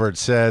 Clinton Alvord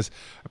says,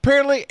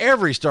 apparently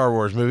every Star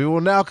Wars movie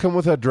will now come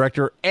with a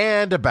director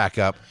and a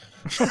backup.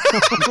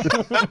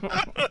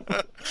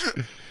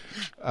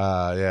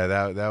 Yeah,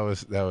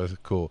 that was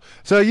cool.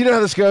 So you know how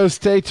this goes.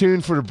 Stay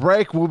tuned for the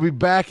break. We'll be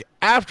back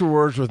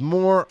afterwards with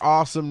more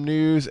awesome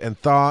news and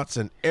thoughts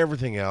and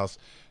everything else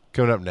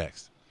coming up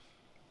next.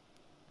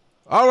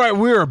 All right,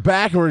 we are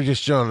back and we're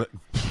just showing.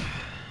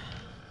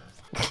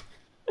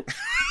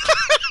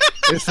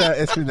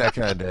 It's been that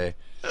kind of day.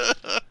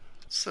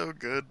 So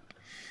good.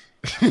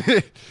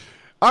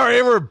 All right,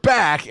 and we're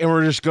back, and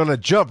we're just going to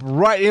jump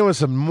right in with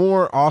some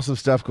more awesome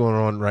stuff going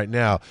on right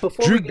now.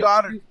 Before we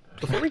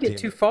get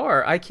too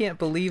far, I can't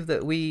believe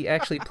that we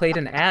actually played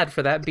an ad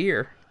for that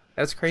beer.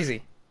 That's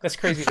crazy. That's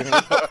crazy to me.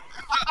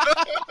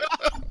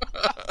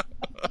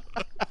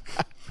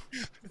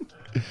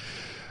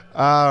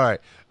 All right.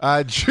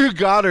 Drew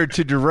Goddard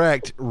to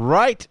direct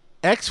Right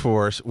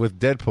X-Force with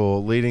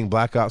Deadpool leading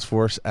Black Ops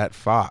Force at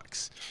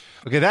Fox.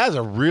 Okay, that is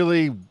a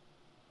really...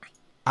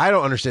 I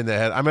don't understand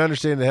that. I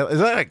understand the... Is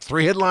that like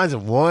 3 headlines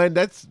in one?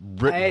 That's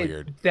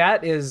weird.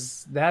 That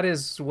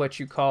is what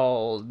you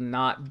call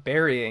not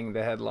burying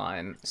the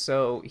headline.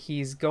 So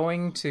he's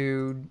going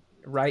to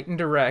write and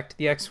direct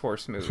the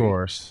X-Force movie.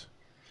 Force.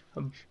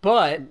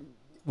 But...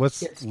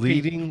 What's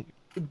leading?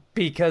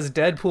 Because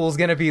Deadpool's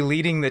going to be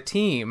leading the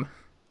team.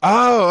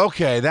 Oh,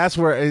 okay. That's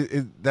where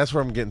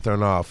I'm getting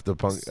thrown off. The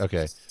punk.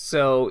 Okay.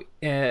 So,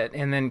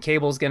 and then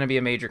Cable's going to be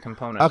a major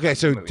component. Okay,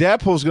 so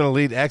Deadpool's going to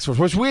lead X-Force,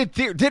 which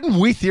didn't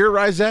we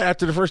theorize that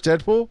after the first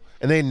Deadpool,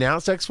 and they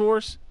announced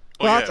X-Force?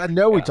 Well, yeah. I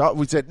know we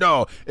said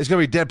no, it's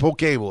going to be Deadpool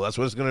Cable. That's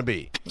what it's going to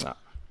be. No.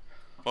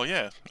 Well,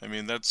 yeah. I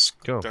mean, that's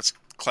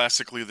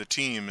classically the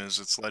team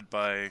it's led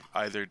by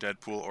either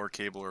Deadpool or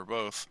Cable or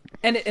both.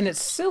 And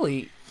it's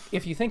silly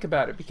if you think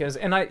about it, because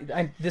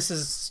I this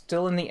is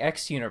still in the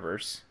X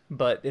universe,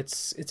 but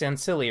it's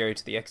ancillary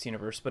to the X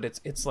universe. But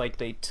it's like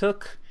they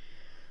took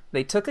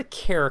a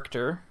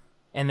character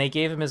and they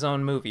gave him his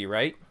own movie,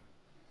 right?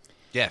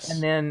 Yes.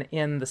 And then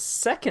in the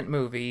second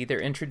movie,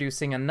 they're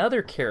introducing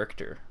another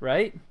character,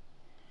 right?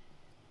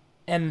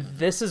 And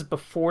this is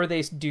before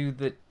they do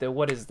the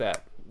what is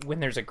that? When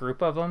there's a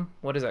group of them,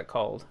 what is that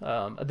called?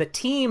 The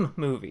team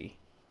movie.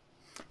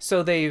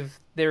 So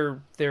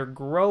they're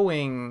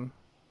growing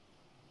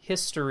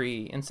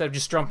history instead of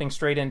just jumping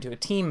straight into a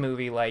team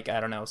movie like, I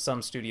don't know,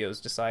 some studios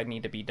decide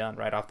need to be done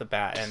right off the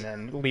bat and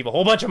then leave a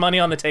whole bunch of money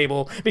on the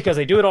table because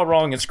they do it all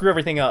wrong and screw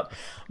everything up.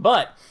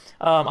 But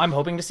I'm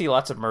hoping to see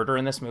lots of murder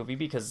in this movie,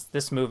 because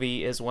this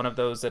movie is one of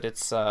those that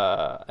it's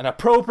an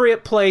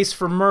appropriate place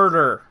for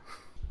murder.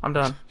 I'm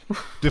done.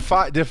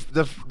 Define your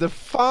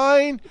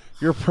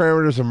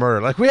parameters of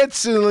murder. Like we had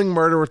ceiling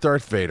murder with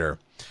Darth Vader.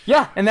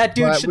 Yeah, and that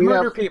dude should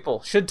murder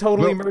people. Should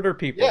totally murder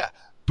people. Yeah.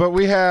 But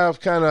we have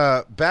kind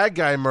of bad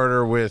guy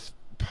murder with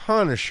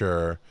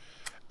Punisher.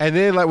 And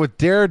then, like, with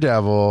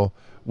Daredevil,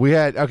 we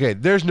had, okay,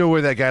 there's no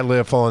way that guy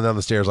lived falling down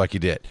the stairs like he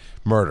did.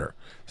 Murder.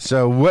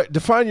 So,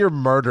 define your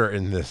murder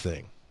in this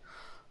thing.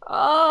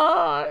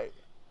 Unless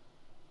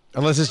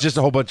it's just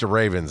a whole bunch of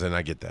ravens, and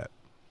I get that.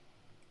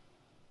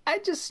 I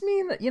just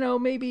mean that,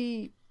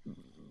 maybe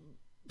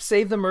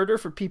save the murder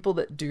for people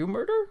that do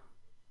murder,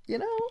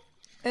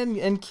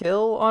 and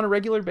kill on a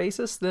regular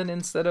basis, then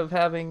instead of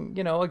having,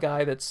 a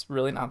guy that's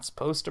really not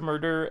supposed to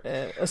murder,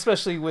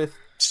 especially with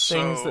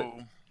things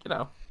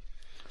that,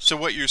 So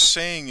what you're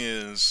saying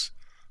is,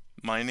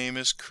 my name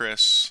is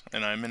Chris,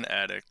 and I'm an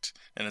addict,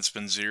 and it's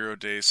been 0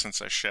 days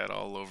since I shat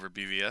all over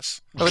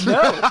BVS. Oh,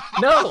 no.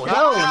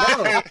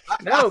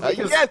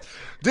 Because, yes.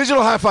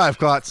 Digital high five,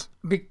 Klotz.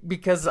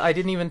 Because I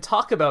didn't even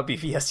talk about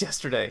BVS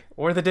yesterday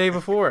or the day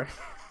before.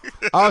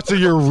 Oh, so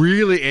you're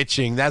really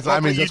itching. That's why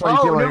you feel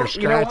like you're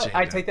scratching. You know what?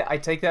 I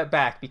take that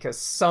back, because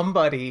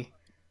somebody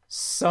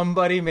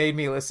made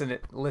me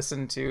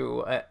listen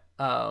to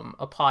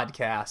a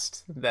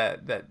podcast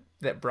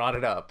that brought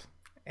it up,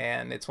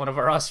 and it's one of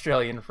our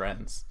Australian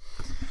friends.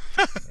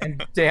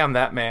 And damn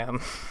that man.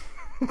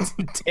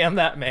 Damn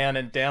that man,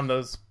 and damn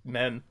those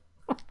men.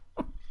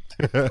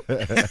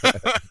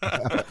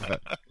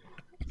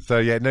 So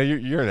yeah, no,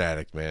 you're an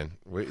addict, man.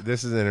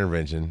 This is an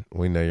intervention.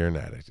 We know you're an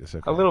addict. It's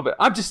okay. A little bit.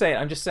 I'm just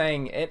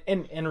saying.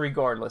 And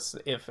regardless,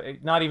 if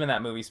not even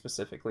that movie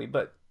specifically,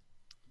 but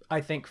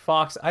I think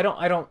Fox. I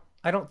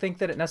don't think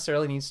that it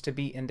necessarily needs to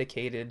be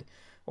indicated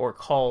or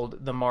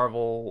called the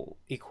Marvel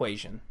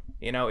equation.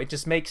 It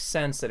just makes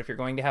sense that if you're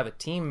going to have a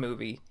team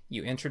movie,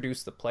 you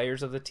introduce the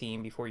players of the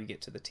team before you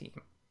get to the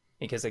team,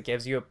 because it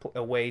gives you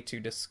a way to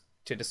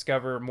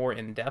discover more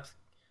in depth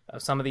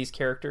of some of these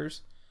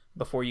characters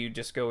before you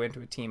just go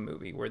into a team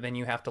movie, where then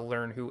you have to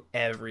learn who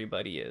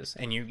everybody is,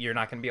 and you're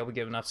not going to be able to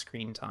give enough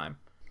screen time.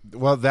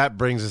 Well, that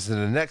brings us to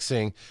the next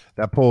thing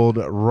that pulled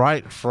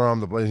right from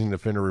the Blazing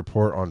Defender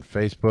report on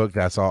Facebook.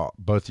 That's all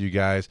both of you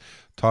guys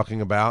talking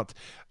about.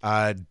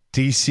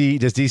 DC,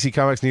 does DC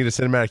Comics need a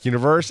cinematic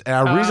universe?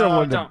 And the reason I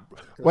wanted to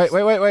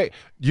wait.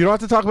 You don't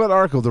have to talk about the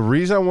article. The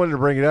reason I wanted to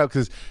bring it up,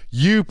 because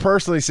you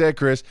personally said,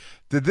 Chris,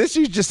 did this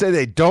you just say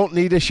they don't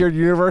need a shared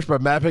universe by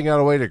mapping out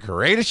a way to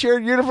create a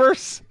shared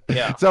universe?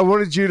 Yeah. So I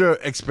wanted you to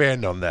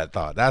expand on that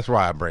thought. That's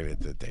why I'm bringing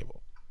it to the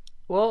table.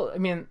 Well, I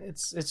mean,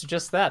 it's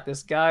just that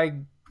this guy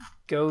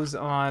goes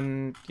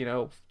on,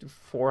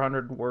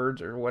 400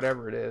 words or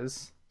whatever it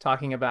is,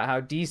 talking about how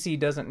DC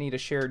doesn't need a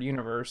shared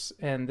universe,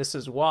 and this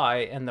is why,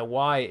 and the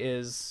why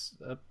is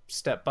a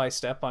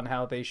step-by-step on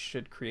how they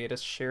should create a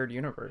shared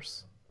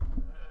universe.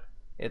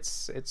 I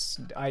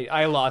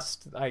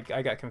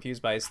got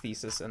confused by his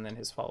thesis and then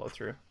his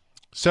follow-through.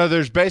 So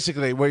there's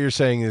basically, what you're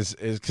saying is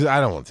because I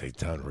don't want to take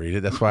time to read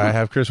it. That's why I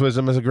have Chris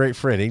Wisdom as a great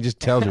friend. He just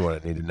tells me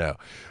what I need to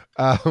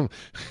know.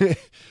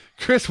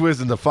 Chris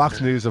Wisdom, the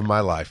Fox News of my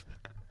life.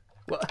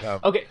 Well,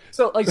 okay,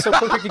 so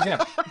perfect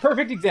example.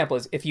 Perfect example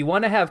is if you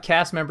want to have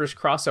cast members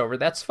crossover,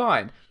 that's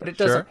fine, but it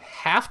doesn't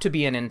have to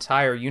be an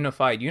entire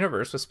unified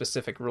universe with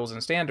specific rules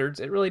and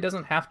standards. It really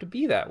doesn't have to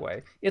be that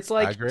way. It's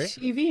like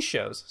TV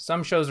shows.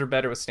 Some shows are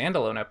better with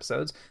standalone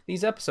episodes.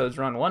 These episodes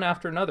run one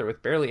after another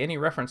with barely any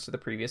reference to the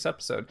previous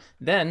episode.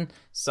 Then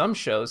some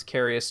shows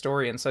carry a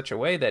story in such a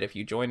way that if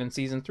you join in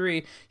season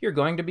 3, you're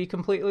going to be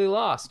completely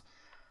lost.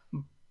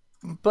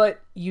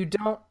 But you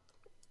don't.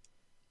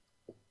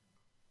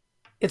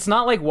 It's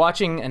not like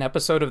watching an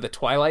episode of The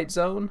Twilight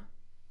Zone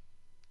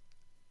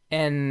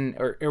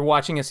or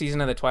watching a season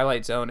of The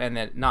Twilight Zone and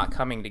then not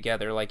coming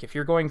together. Like if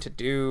you're going to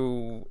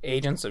do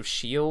Agents of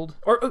S.H.I.E.L.D.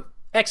 or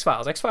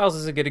X-Files. X-Files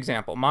is a good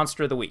example.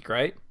 Monster of the Week,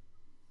 right?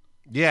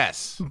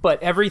 Yes.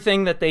 But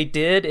everything that they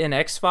did in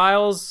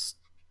X-Files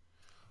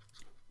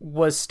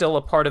was still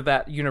a part of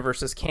that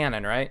universe's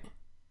canon, right?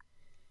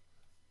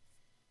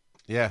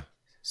 Yeah.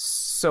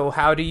 So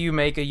how do you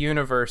make a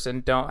universe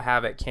and don't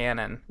have it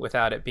canon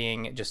without it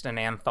being just an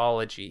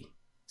anthology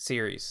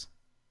series?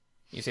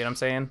 You see what I'm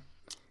saying?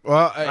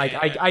 Well,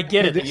 I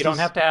get it that you don't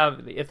have to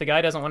have, if the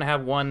guy doesn't want to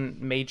have one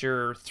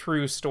major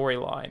through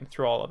storyline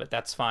through all of it,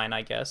 that's fine,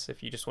 I guess.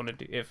 If you just want to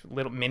do if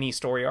little mini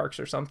story arcs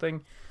or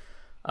something.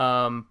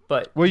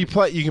 But you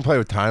can play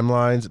with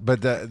timelines,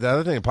 but the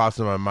other thing that pops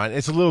into my mind,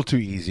 it's a little too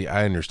easy.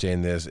 I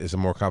understand this. It's a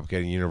more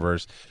complicated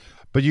universe,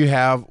 but you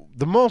have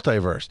the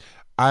multiverse.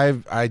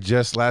 I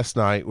just last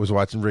night was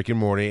watching Rick and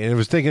Morty, and I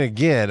was thinking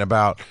again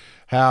about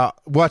how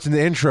watching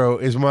the intro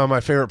is one of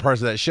my favorite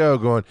parts of that show,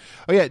 going,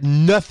 oh yeah,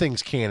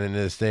 nothing's canon in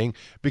this thing,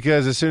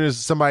 because as soon as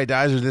somebody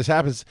dies or this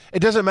happens, it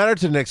doesn't matter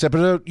to the next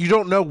episode. You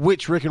don't know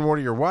which Rick and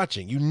Morty you're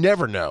watching. You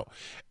never know.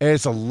 And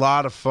it's a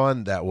lot of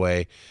fun that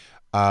way.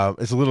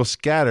 It's a little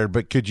scattered,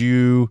 but could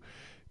you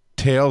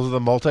Tales of the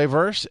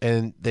Multiverse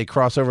and they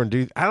cross over and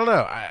do, I don't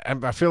know.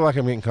 I feel like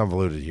I'm getting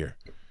convoluted here.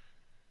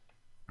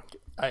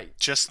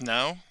 Just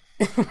now?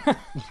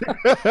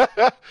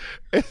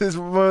 It's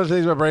one of the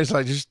things my brain's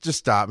like, just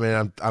stop,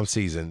 man. I'm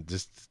seasoned.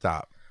 Just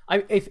stop.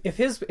 If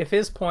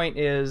his point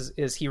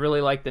is he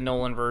really liked the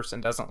Nolan verse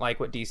and doesn't like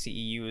what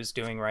DCEU is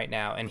doing right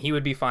now, and he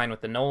would be fine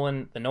with the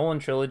Nolan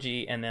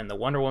trilogy and then the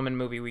Wonder Woman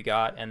movie we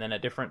got and then a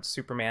different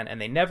Superman,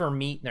 and they never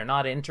meet, they're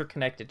not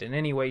interconnected in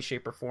any way,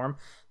 shape, or form,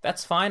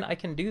 that's fine. I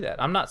can do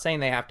that. I'm not saying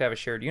they have to have a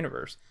shared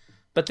universe,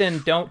 but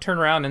then don't turn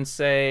around and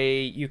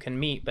say you can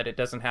meet, but it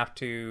doesn't have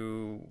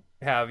to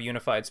have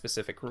unified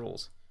specific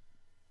rules,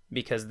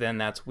 because then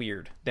that's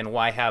weird. Then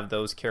why have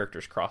those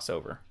characters cross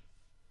over?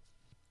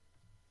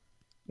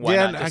 Why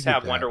not just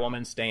have Wonder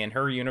Woman stay in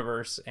her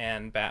universe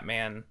and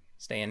Batman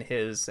stay in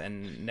his,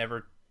 and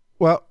never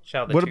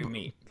shall the two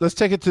meet? Let's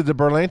take it to the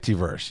Berlanti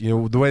verse. You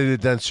know, the way they've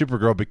done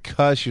Supergirl,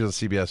 because she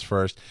was on CBS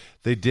first,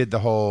 they did the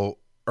whole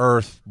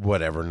Earth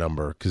whatever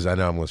number, because I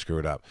know I'm going to screw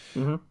it up,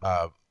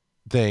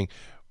 thing.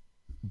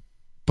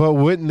 But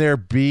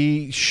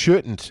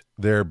shouldn't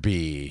there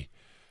be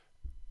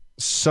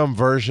some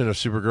version of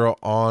Supergirl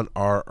on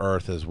our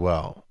Earth as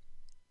well?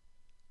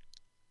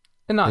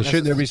 And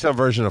shouldn't there be some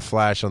version of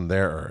Flash on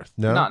their Earth?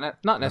 No,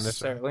 not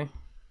necessarily,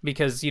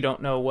 because you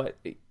don't know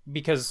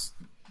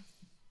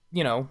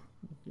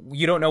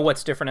you don't know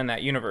what's different in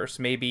that universe.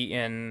 Maybe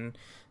in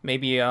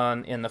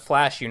the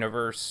Flash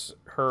universe,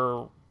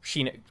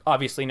 she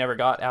obviously never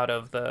got out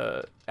of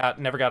the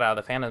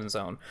Phantom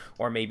Zone,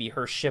 or maybe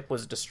her ship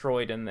was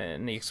destroyed in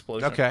the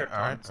explosion. Okay,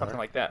 all right, something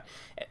like that.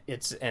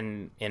 It's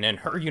and in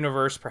her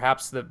universe,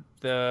 perhaps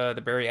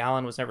the Barry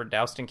Allen was never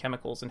doused in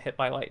chemicals and hit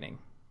by lightning.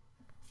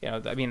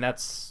 I mean,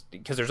 that's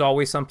because there's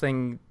always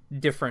something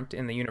different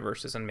in the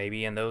universes, and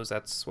maybe in those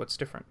that's what's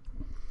different.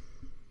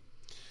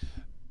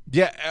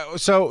 Yeah.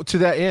 So to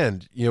that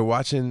end,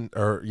 watching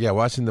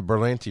the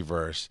Berlanti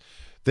verse,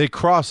 they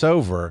cross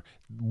over.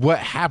 What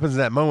happens in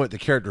that moment, the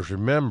characters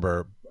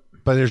remember,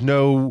 but there's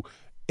no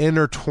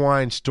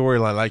intertwined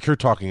storyline like you're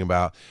talking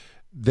about.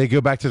 They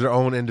go back to their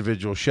own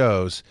individual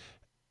shows.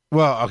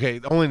 Well, okay,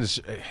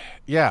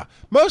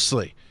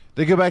 mostly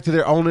they go back to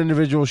their own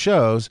individual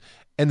shows,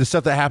 and the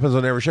stuff that happens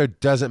on every show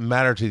doesn't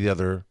matter to the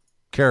other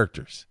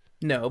characters.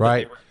 No,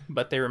 right?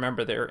 But they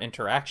remember their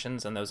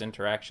interactions, and those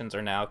interactions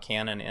are now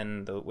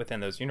canon within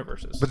those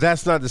universes. But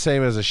that's not the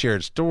same as a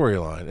shared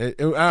storyline.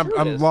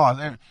 I'm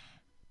lost.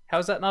 How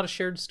is that not a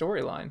shared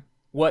storyline?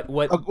 What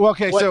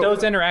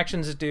those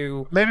interactions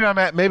do? Maybe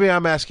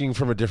I'm asking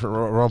from a different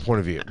wrong point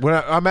of view. When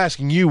I'm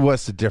asking you,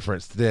 what's the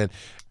difference? Then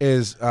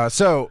is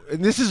so.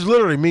 And this is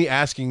literally me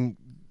asking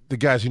the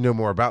guys who know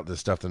more about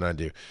this stuff than I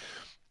do.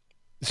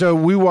 So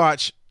we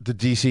watch the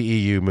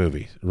DCEU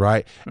movie,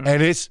 right? Mm-hmm.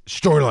 And it's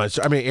storylines.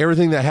 I mean,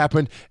 everything that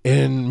happened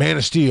in Man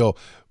of Steel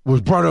was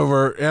brought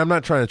over. And I'm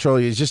not trying to troll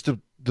you. It's just the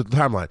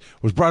timeline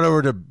was brought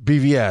over to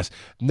BVS.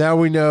 Now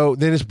we know.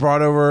 Then it's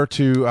brought over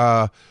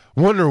to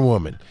Wonder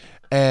Woman.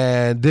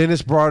 And then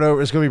it's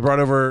going to be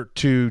brought over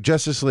to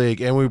Justice League,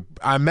 and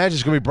I imagine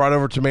it's going to be brought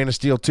over to Man of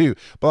Steel too.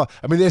 But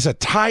I mean, there's a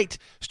tight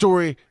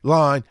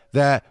storyline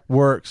that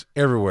works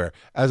everywhere,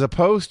 as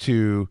opposed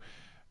to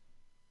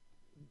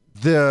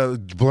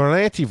the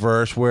Berlanti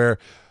verse where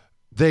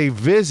they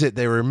visit,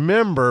 they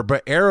remember,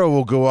 but Arrow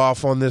will go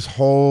off on this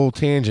whole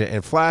tangent,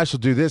 and Flash will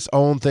do this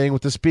own thing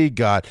with the Speed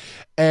God,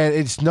 and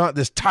it's not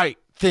this tight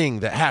thing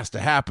that has to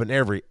happen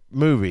every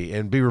movie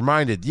and be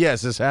reminded,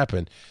 yes, this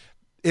happened.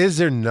 Is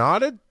there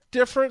not a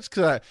difference?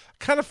 Because I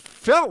kind of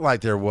felt like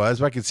there was,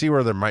 but I can see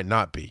where there might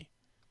not be.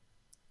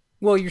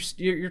 Well,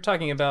 you're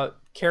talking about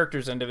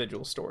characters'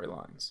 individual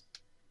storylines.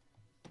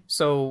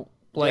 So,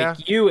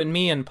 you and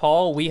me and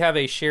Paul, we have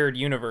a shared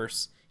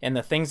universe, and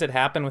the things that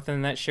happen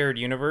within that shared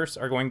universe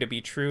are going to be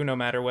true no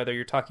matter whether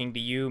you're talking to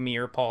you, me,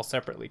 or Paul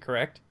separately,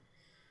 correct?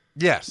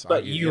 Yes.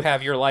 But you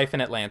have your life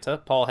in Atlanta,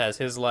 Paul has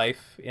his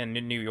life in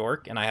New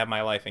York, and I have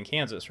my life in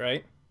Kansas,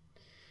 right?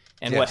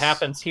 And what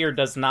happens here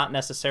does not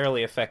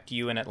necessarily affect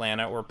you in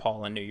Atlanta or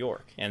Paul in New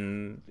York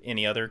and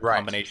any other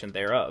combination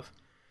thereof.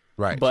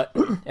 Right. But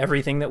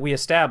everything that we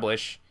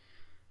establish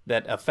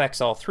that affects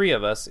all three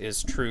of us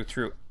is true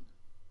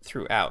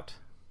throughout.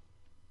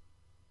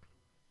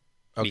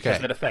 Okay.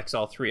 Because it affects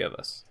all three of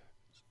us.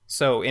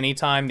 So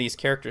anytime these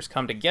characters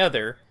come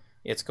together,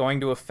 it's going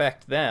to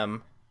affect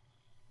them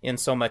in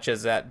so much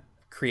as that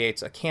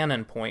creates a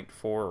canon point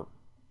for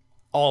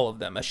all of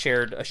them, a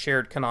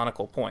shared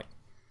canonical point.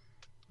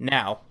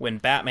 Now, when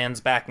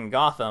Batman's back in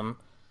Gotham,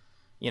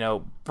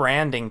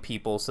 branding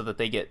people so that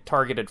they get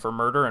targeted for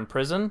murder in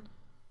prison,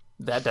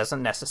 that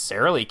doesn't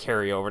necessarily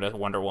carry over to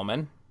Wonder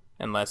Woman,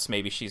 unless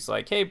maybe she's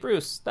like, hey,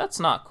 Bruce, that's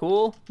not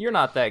cool. You're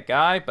not that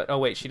guy. But, oh,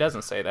 wait, she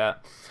doesn't say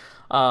that.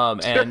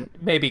 And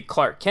maybe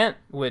Clark Kent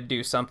would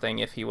do something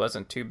if he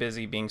wasn't too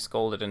busy being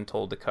scolded and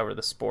told to cover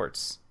the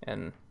sports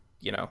and,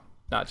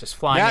 not just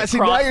flying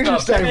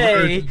across the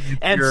bay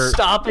and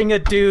stopping a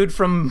dude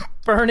from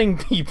burning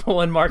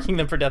people and marking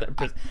them for death.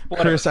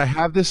 Whatever. Chris, I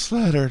have this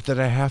letter that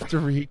I have to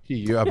read to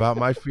you about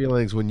my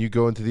feelings when you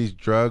go into these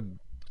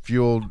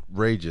drug-fueled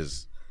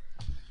rages.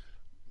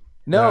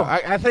 No,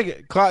 I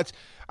think Klotz.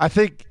 I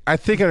think I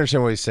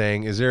understand what he's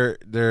saying. Is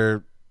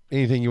there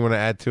anything you want to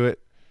add to it,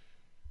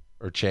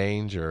 or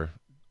change, or?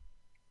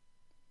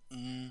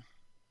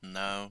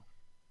 No.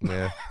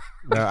 Yeah.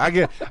 No, I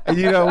get.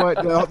 You know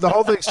what? The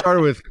whole thing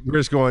started with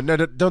Chris going, "No,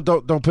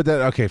 don't put that."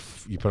 Okay,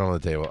 you put it on the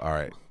table. All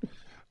right.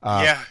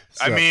 I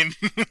mean,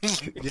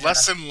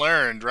 lesson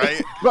learned,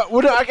 right? But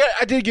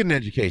I did get an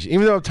education,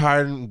 even though I'm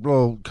tired and a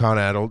little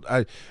con-addled.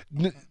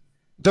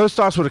 Those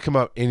thoughts would have come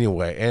up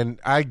anyway, and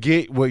I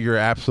get what you're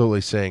absolutely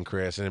saying,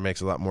 Chris, and it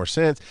makes a lot more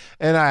sense.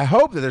 And I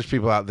hope that there's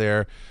people out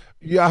there.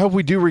 I hope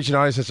we do reach an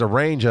audience that's a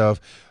range of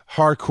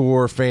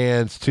hardcore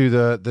fans to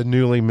the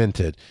newly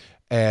minted,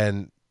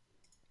 and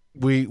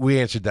we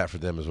answered that for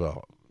them as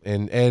well,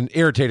 and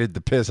irritated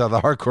the piss out of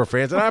the hardcore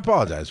fans, and I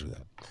apologize for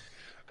that.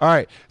 All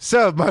right,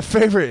 so my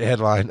favorite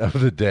headline of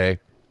the day,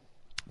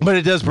 but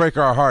it does break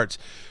our hearts.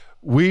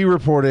 We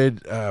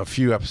reported a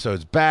few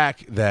episodes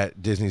back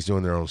that Disney's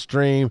doing their own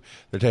stream.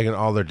 They're taking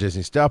all their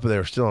Disney stuff, but they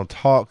were still in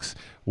talks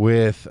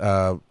with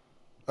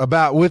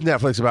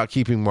Netflix about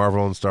keeping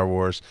Marvel and Star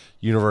Wars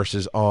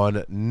universes on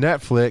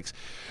Netflix.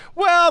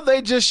 Well,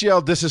 they just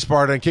yelled, "This is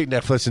Sparta," and kicked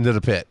Netflix into the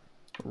pit.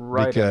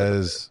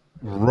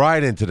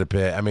 Right into the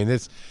pit. I mean,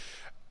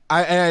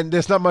 and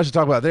there's not much to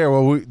talk about there.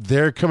 Well,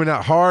 they're coming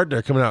out hard.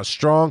 They're coming out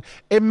strong.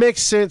 It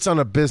makes sense on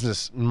a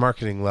business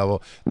marketing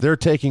level. They're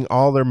taking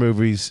all their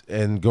movies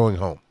and going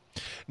home.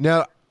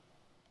 Now,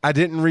 I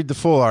didn't read the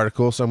full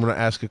article, so I'm going to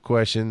ask a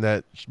question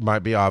that might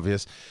be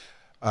obvious.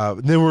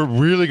 Then we're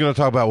really going to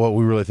talk about what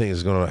we really think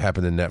is going to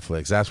happen to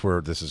Netflix. That's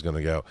where this is going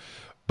to go.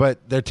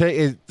 But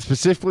it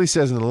specifically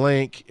says in the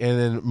link and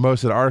in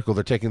most of the article,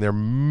 they're taking their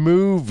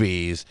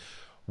movies.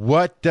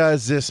 What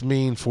does this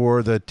mean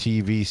for the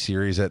TV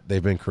series that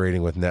they've been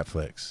creating with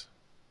Netflix?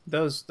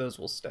 Those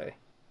will stay.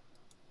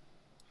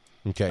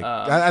 Okay.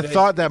 I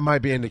thought that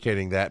might be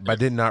indicating that, but I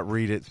did not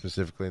read it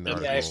specifically in the At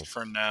article. least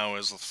for now,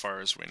 as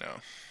far as we know.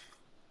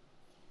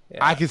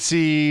 Yeah. I could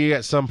see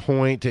at some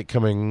point it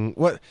coming.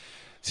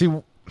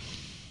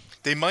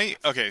 They might.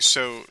 Okay,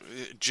 so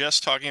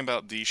just talking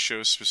about these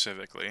shows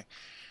specifically,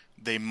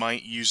 they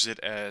might use it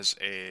as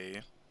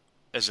a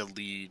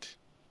lead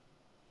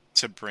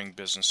to bring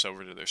business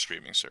over to their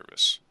streaming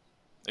service.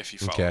 If you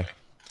follow me.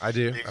 I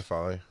do. I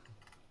follow you.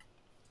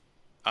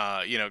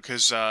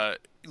 Because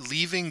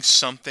leaving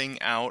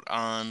something out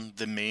on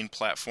the main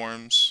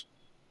platforms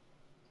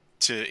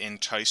to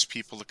entice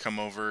people to come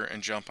over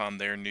and jump on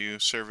their new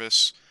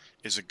service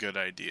is a good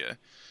idea.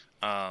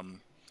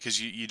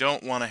 Because you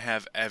don't want to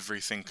have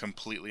everything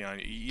completely on.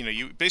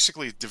 You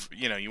basically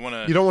you want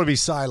to. You don't want to be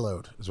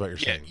siloed, is what you're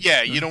saying.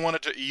 Yeah. You don't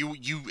want to.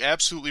 You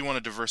absolutely want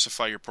to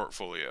diversify your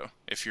portfolio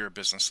if you're a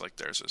business like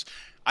theirs is.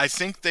 I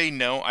think they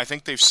know. I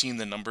think they've seen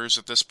the numbers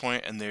at this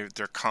point, and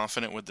they're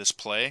confident with this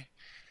play.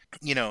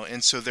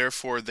 And so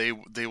therefore they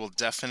will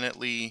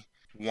definitely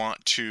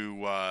want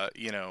to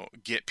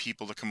get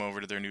people to come over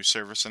to their new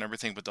service and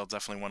everything, but they'll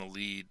definitely want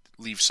to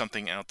leave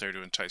something out there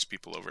to entice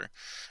people over.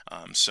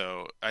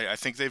 So I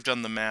think they've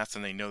done the math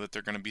and they know that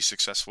they're going to be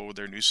successful with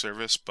their new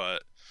service.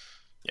 But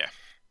yeah,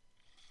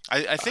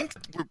 I think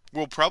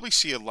we'll probably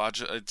see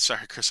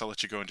sorry, Chris, I'll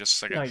let you go in just a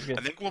second. No,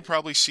 I think we'll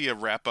probably see a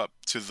wrap up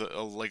to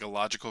a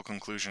logical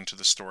conclusion to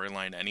the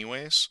storyline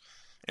anyways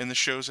in the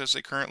shows as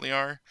they currently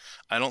are.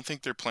 I don't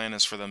think their plan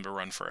is for them to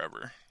run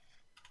forever.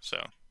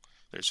 So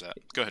there's that.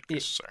 Go ahead,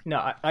 Chris. Sorry.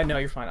 No, I know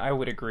you're fine. I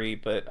would agree,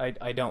 but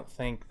I don't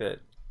think that.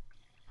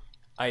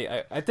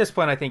 I at this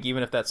point, I think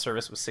even if that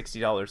service was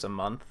 $60 a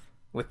month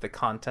with the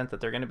content that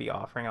they're going to be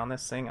offering on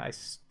this thing, I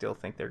still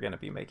think they're going to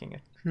be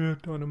making a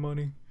ton of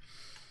money.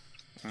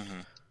 Mm-hmm.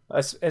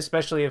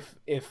 Especially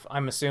if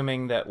I'm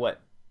assuming that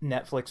what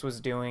Netflix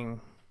was doing,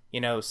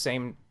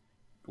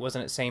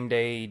 wasn't it same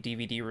day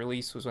DVD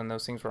release was when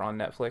those things were on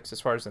Netflix as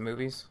far as the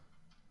movies?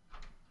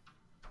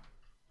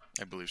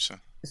 I believe so.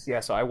 Yeah,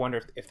 so I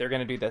wonder if they're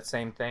going to do that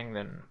same thing,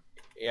 then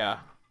yeah,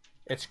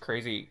 it's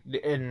crazy.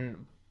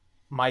 And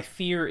my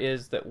fear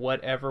is that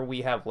whatever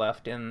we have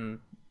left in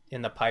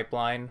the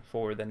pipeline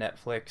for the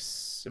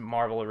Netflix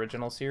Marvel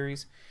original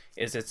series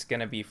is it's going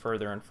to be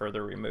further and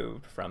further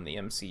removed from the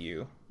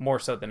MCU, more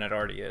so than it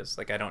already is.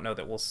 Like, I don't know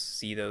that we'll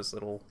see those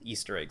little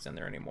Easter eggs in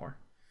there anymore.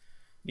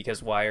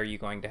 Because why are you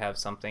going to have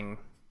something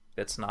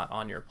that's not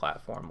on your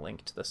platform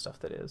linked to the stuff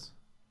that is?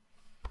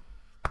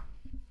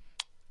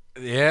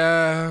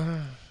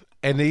 Yeah,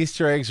 and the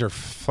Easter eggs are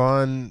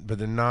fun, but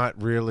they're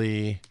not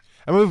really.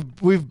 I mean,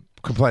 we've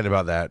complained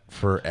about that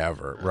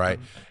forever, right?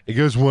 It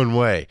goes one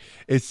way.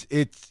 It's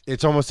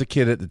almost a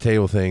kid at the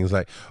table thing. It's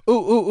like,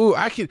 ooh,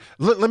 I can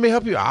let me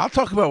help you. I'll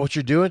talk about what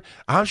you're doing.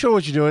 I'm sure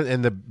what you're doing,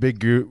 and the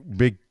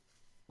big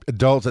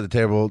adults at the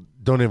table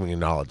don't even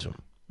acknowledge them.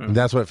 And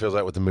that's what it feels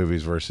like with the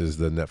movies versus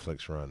the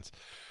Netflix runs.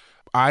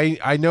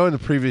 I know in the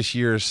previous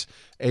years,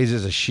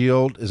 Agents of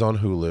S.H.I.E.L.D. is on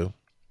Hulu,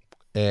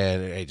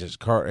 and Agent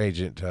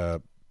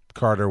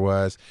Carter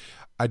was.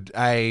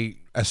 I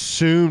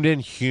assumed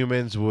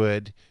Inhumans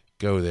would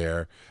go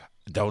there.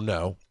 Don't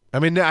know. I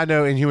mean, I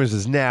know Inhumans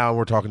is now.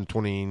 We're talking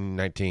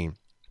 2019.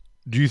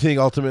 Do you think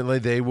ultimately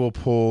they will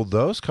pull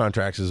those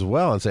contracts as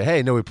well and say,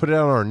 hey, no, we put it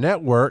on our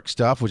network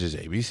stuff, which is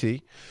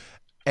ABC,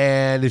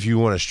 and if you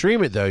want to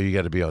stream it, though, you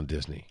got to be on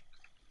Disney?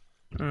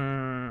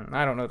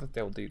 I don't know that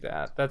they'll do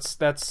that.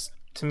 That's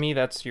to me,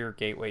 that's your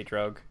gateway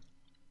drug.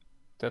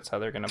 That's how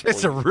they're going to.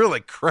 It's a really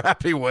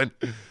crappy one.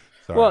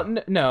 Sorry. Well,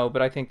 no,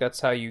 but I think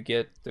that's how you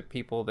get the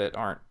people that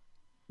aren't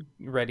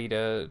ready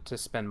to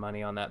spend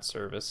money on that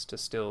service to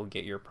still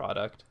get your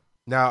product.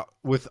 Now,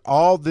 with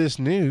all this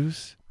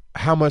news,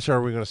 how much are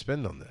we going to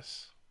spend on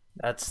this?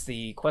 That's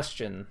the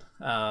question.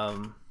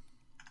 To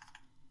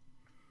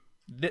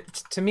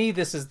me,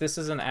 this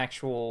is an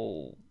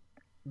actual.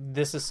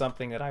 This is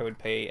something that I would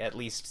pay at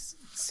least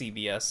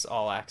CBS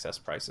all access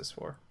prices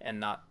for and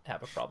not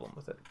have a problem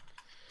with it.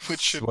 Which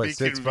should be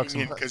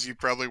convenient because you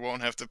probably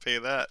won't have to pay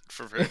that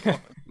for very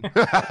long.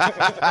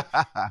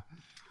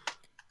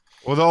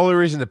 Well, the only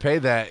reason to pay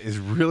that is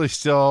really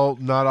still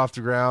not off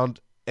the ground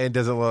and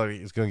doesn't look like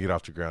it's going to get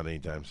off the ground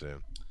anytime soon.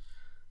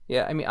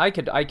 Yeah, I mean, I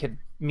could,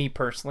 me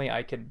personally,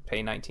 I could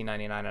pay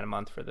 $19.99 a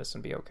month for this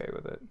and be okay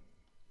with it,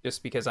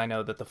 just because I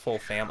know that the full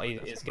family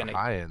is going to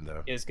high end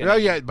though. Oh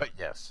yeah, but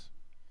yes.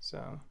 So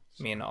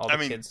I mean, all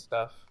the kids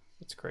stuff,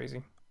 it's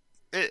crazy.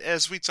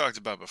 As we talked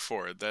about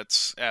before,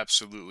 that's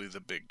absolutely the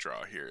big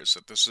draw here. Is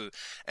that this is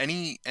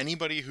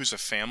anybody who's a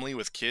family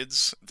with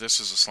kids,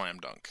 this is a slam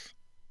dunk.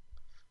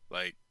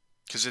 Like,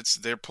 because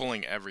they're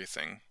pulling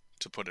everything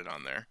to put it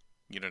on there.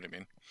 You know what I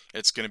mean?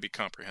 It's going to be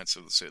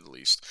comprehensive, to say the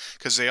least.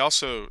 Because they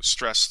also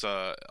stressed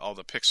all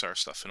the Pixar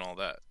stuff and all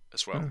that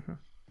as well. Mm-hmm.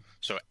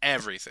 So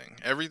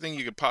everything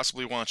you could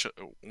possibly want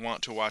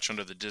to watch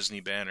under the Disney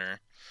banner,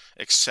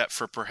 except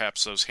for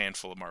perhaps those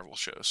handful of Marvel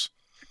shows,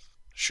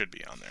 should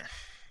be on there,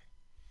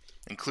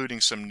 including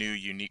some new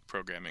unique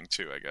programming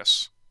too, I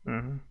guess.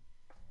 Mm-hmm.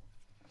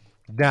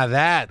 Now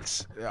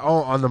that's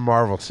on the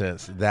Marvel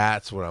sense.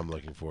 That's what I'm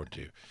looking forward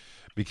to,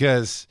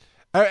 because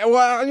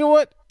Well, you know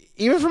what?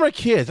 Even for my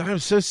kids, I'm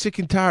so sick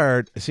and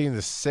tired of seeing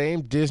the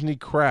same Disney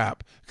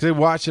crap because they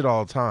watch it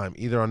all the time,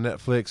 either on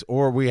Netflix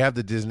or we have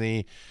the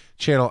Disney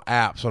Channel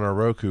apps on our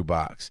Roku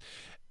box.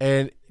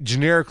 And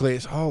generically,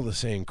 it's all the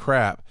same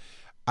crap.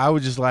 I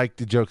would just like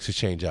the jokes to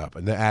change up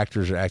and the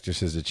actors or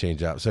actresses to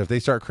change up. So if they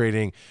start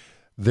creating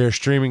their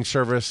streaming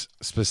service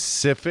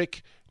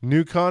specific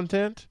new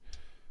content,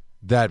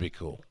 that'd be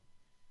cool.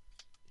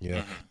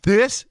 Yeah.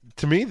 This,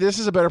 to me, this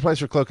is a better place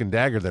for Cloak and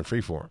Dagger than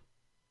Freeform,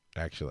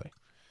 actually.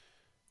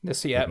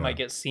 This might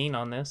get seen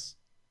on this.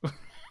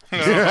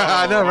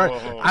 I know, right?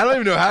 I don't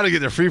even know how to get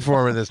to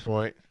Freeform at this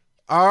point.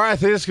 All right, I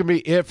think that's going to be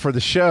it for the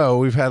show.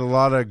 We've had a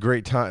lot of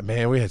great time.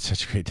 Man, we had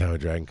such a great time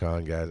with Dragon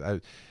Con, guys.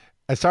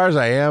 As far as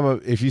I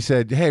am, if you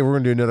said, hey, we're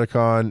going to do another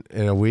con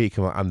in a week,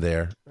 I'm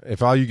there.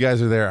 If all you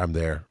guys are there, I'm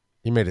there.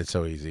 You made it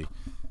so easy.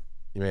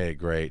 You made it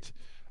great.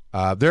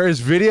 There is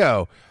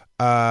video.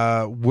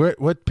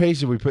 What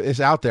page did we put?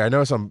 It's out there. I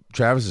know it's on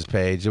Travis's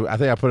page. I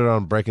think I put it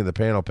on Breaking the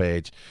Panel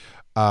page.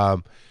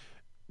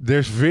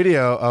 There's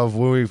video of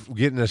when we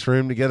get in this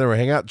room together, we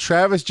hang out.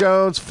 Travis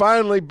Jones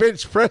finally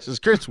bench presses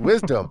Chris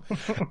Wisdom,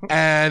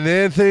 and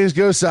then things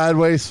go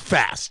sideways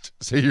fast.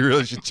 So you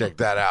really should check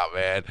that out,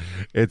 man.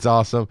 It's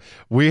awesome.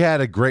 We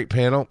had a great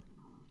panel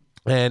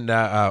and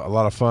a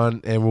lot of fun,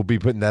 and we'll be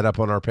putting that up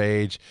on our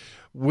page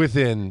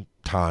within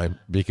time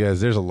because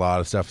there's a lot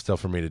of stuff still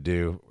for me to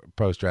do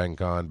post Dragon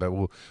Con, but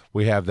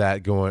we have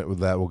that going.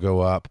 That will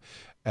go up,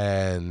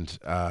 and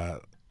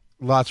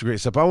lots of great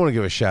stuff. I want to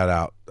give a shout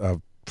out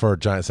for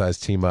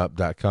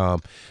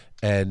GiantSizeTeamUp.com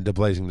and the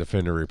Blazing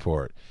Defender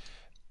Report.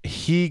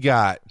 He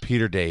got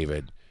Peter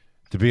David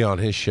to be on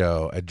his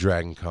show at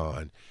Dragon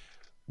Con.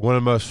 One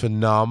of the most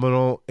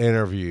phenomenal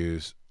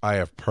interviews I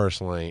have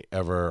personally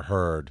ever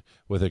heard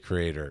with a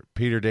creator.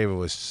 Peter David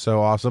was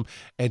so awesome,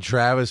 and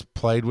Travis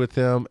played with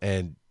him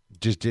and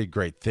just did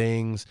great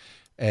things.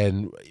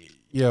 And,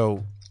 you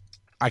know,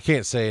 I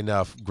can't say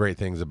enough great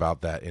things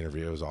about that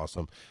interview. It was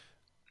awesome.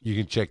 You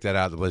can check that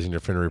out, the Blazing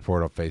Defender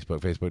Report on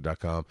Facebook,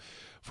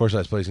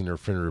 facebook.com/Blazing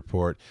Defender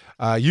Report.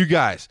 You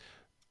guys,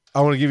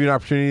 I want to give you an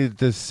opportunity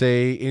to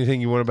say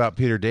anything you want about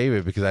Peter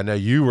David because I know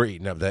you were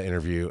eating up that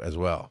interview as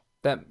well.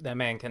 That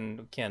man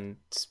can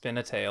spin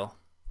a tale.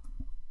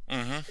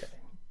 Mm-hmm.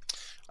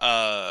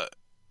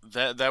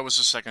 That was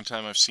the second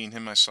time I've seen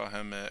him. I saw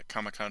him at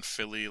Comic-Con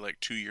Philly like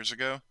 2 years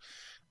ago.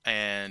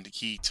 And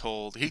he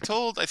told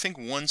I think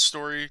one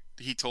story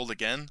he told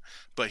again,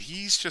 but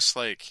he's just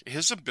like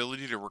his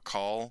ability to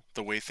recall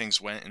the way things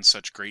went in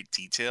such great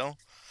detail.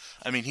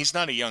 I mean, he's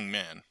not a young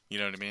man, you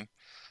know what I mean?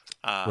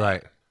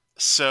 Right.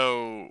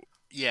 So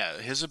yeah,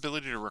 his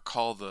ability to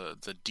recall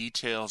the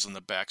details and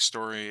the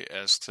backstory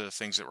as to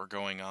things that were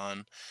going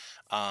on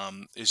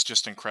is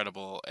just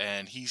incredible.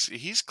 And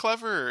he's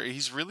clever.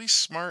 He's really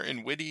smart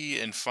and witty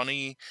and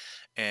funny.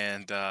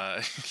 And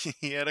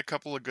he had a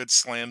couple of good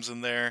slams in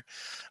there,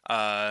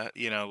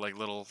 like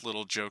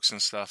little jokes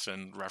and stuff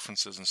and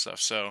references and stuff.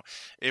 So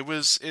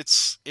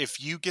it's if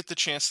you get the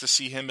chance to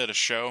see him at a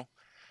show,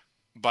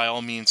 by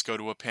all means go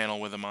to a panel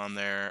with him on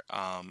there.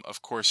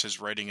 Of course, his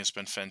writing has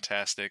been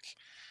fantastic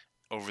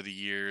over the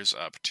years,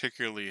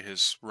 particularly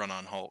his run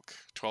on Hulk.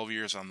 12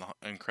 years on the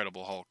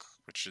Incredible Hulk,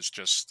 which has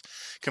just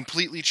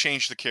completely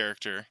changed the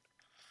character.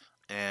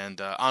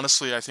 And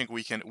honestly, I think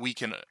we can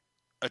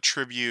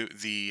attribute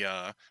the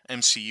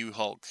MCU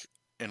Hulk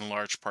in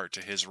large part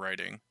to his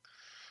writing.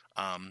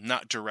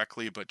 Not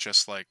directly, but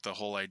just like the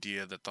whole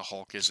idea that the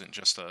Hulk isn't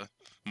just a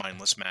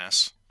mindless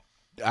mass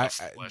of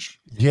flesh.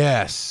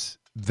 Yes.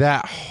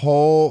 That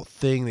whole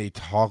thing they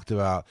talked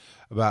about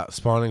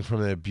spawning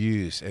from the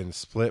abuse and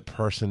split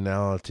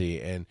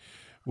personality, and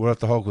what if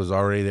the Hulk was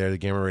already there, the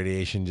gamma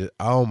radiation,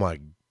 I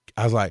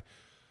was like,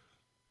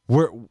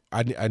 I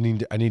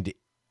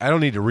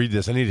don't need to read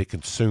this. I need to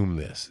consume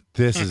this.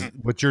 This is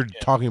what you're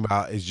talking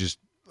about is just,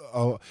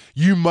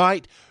 you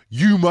might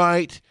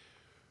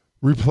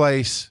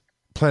replace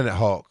Planet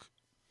Hulk.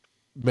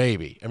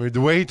 Maybe. I mean, the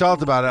way he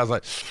talked about it, I was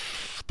like,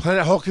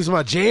 Planet Hulk is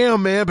my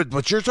jam, man, but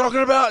what you're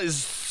talking about is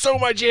so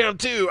my jam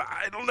too.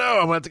 I don't know.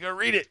 I'm going to have to go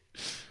read it.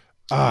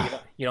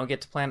 You don't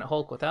get to Planet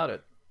Hulk without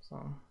it.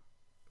 So.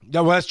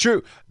 No, well, that's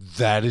true.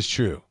 That is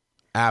true.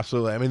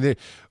 Absolutely. I mean,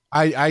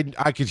 I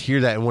could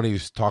hear that in what he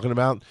was talking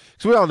about.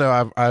 So we all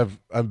know I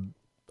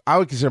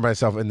would consider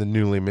myself in the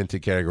newly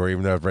minted category,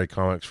 even though I've read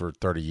comics for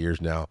 30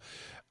 years now.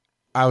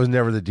 I was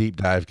never the deep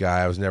dive guy.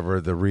 I was never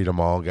the read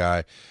them all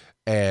guy.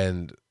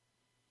 And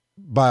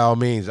by all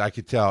means, I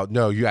could tell,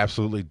 no, you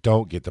absolutely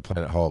don't get the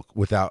Planet Hulk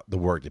without the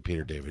work that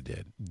Peter David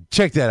did.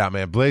 Check that out,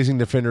 man. Blazing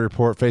Defender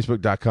Report,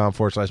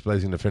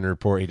 facebook.com/Blazing Defender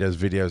Report. He does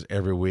videos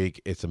every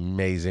week. It's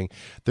amazing.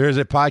 There is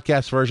a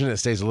podcast version that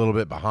stays a little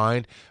bit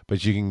behind,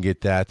 but you can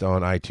get that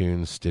on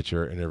iTunes,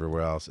 Stitcher, and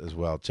everywhere else as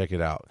well. Check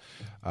it out.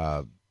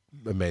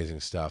 Amazing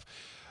stuff.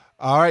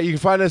 All right, you can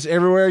find us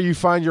everywhere you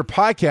find your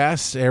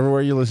podcasts,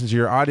 everywhere you listen to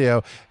your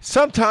audio,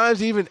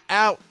 sometimes even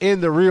out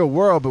in the real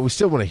world, but we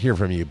still want to hear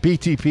from you.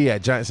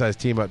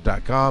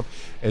 BTP@GiantSizeTeamUp.com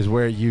is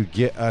where you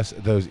get us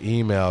those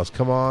emails.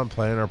 Come on,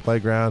 play in our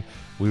playground.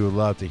 We would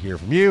love to hear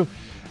from you.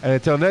 And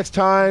until next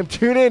time,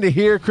 tune in to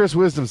hear Chris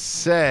Wisdom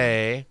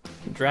say...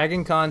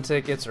 Dragon Con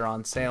tickets are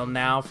on sale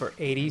now for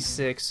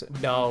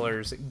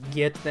 $86.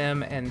 Get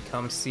them and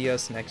come see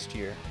us next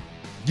year.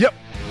 Yep.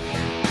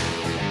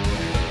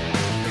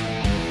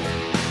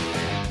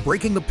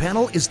 Breaking the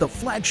Panel is the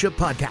flagship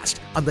podcast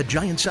on the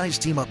Giant Size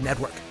Team Up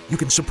Network. You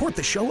can support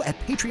the show at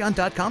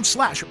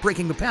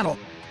patreon.com/breakingthepanel,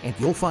 and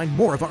you'll find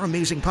more of our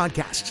amazing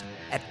podcasts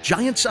at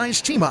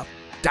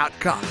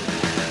giantsizeteamup.com.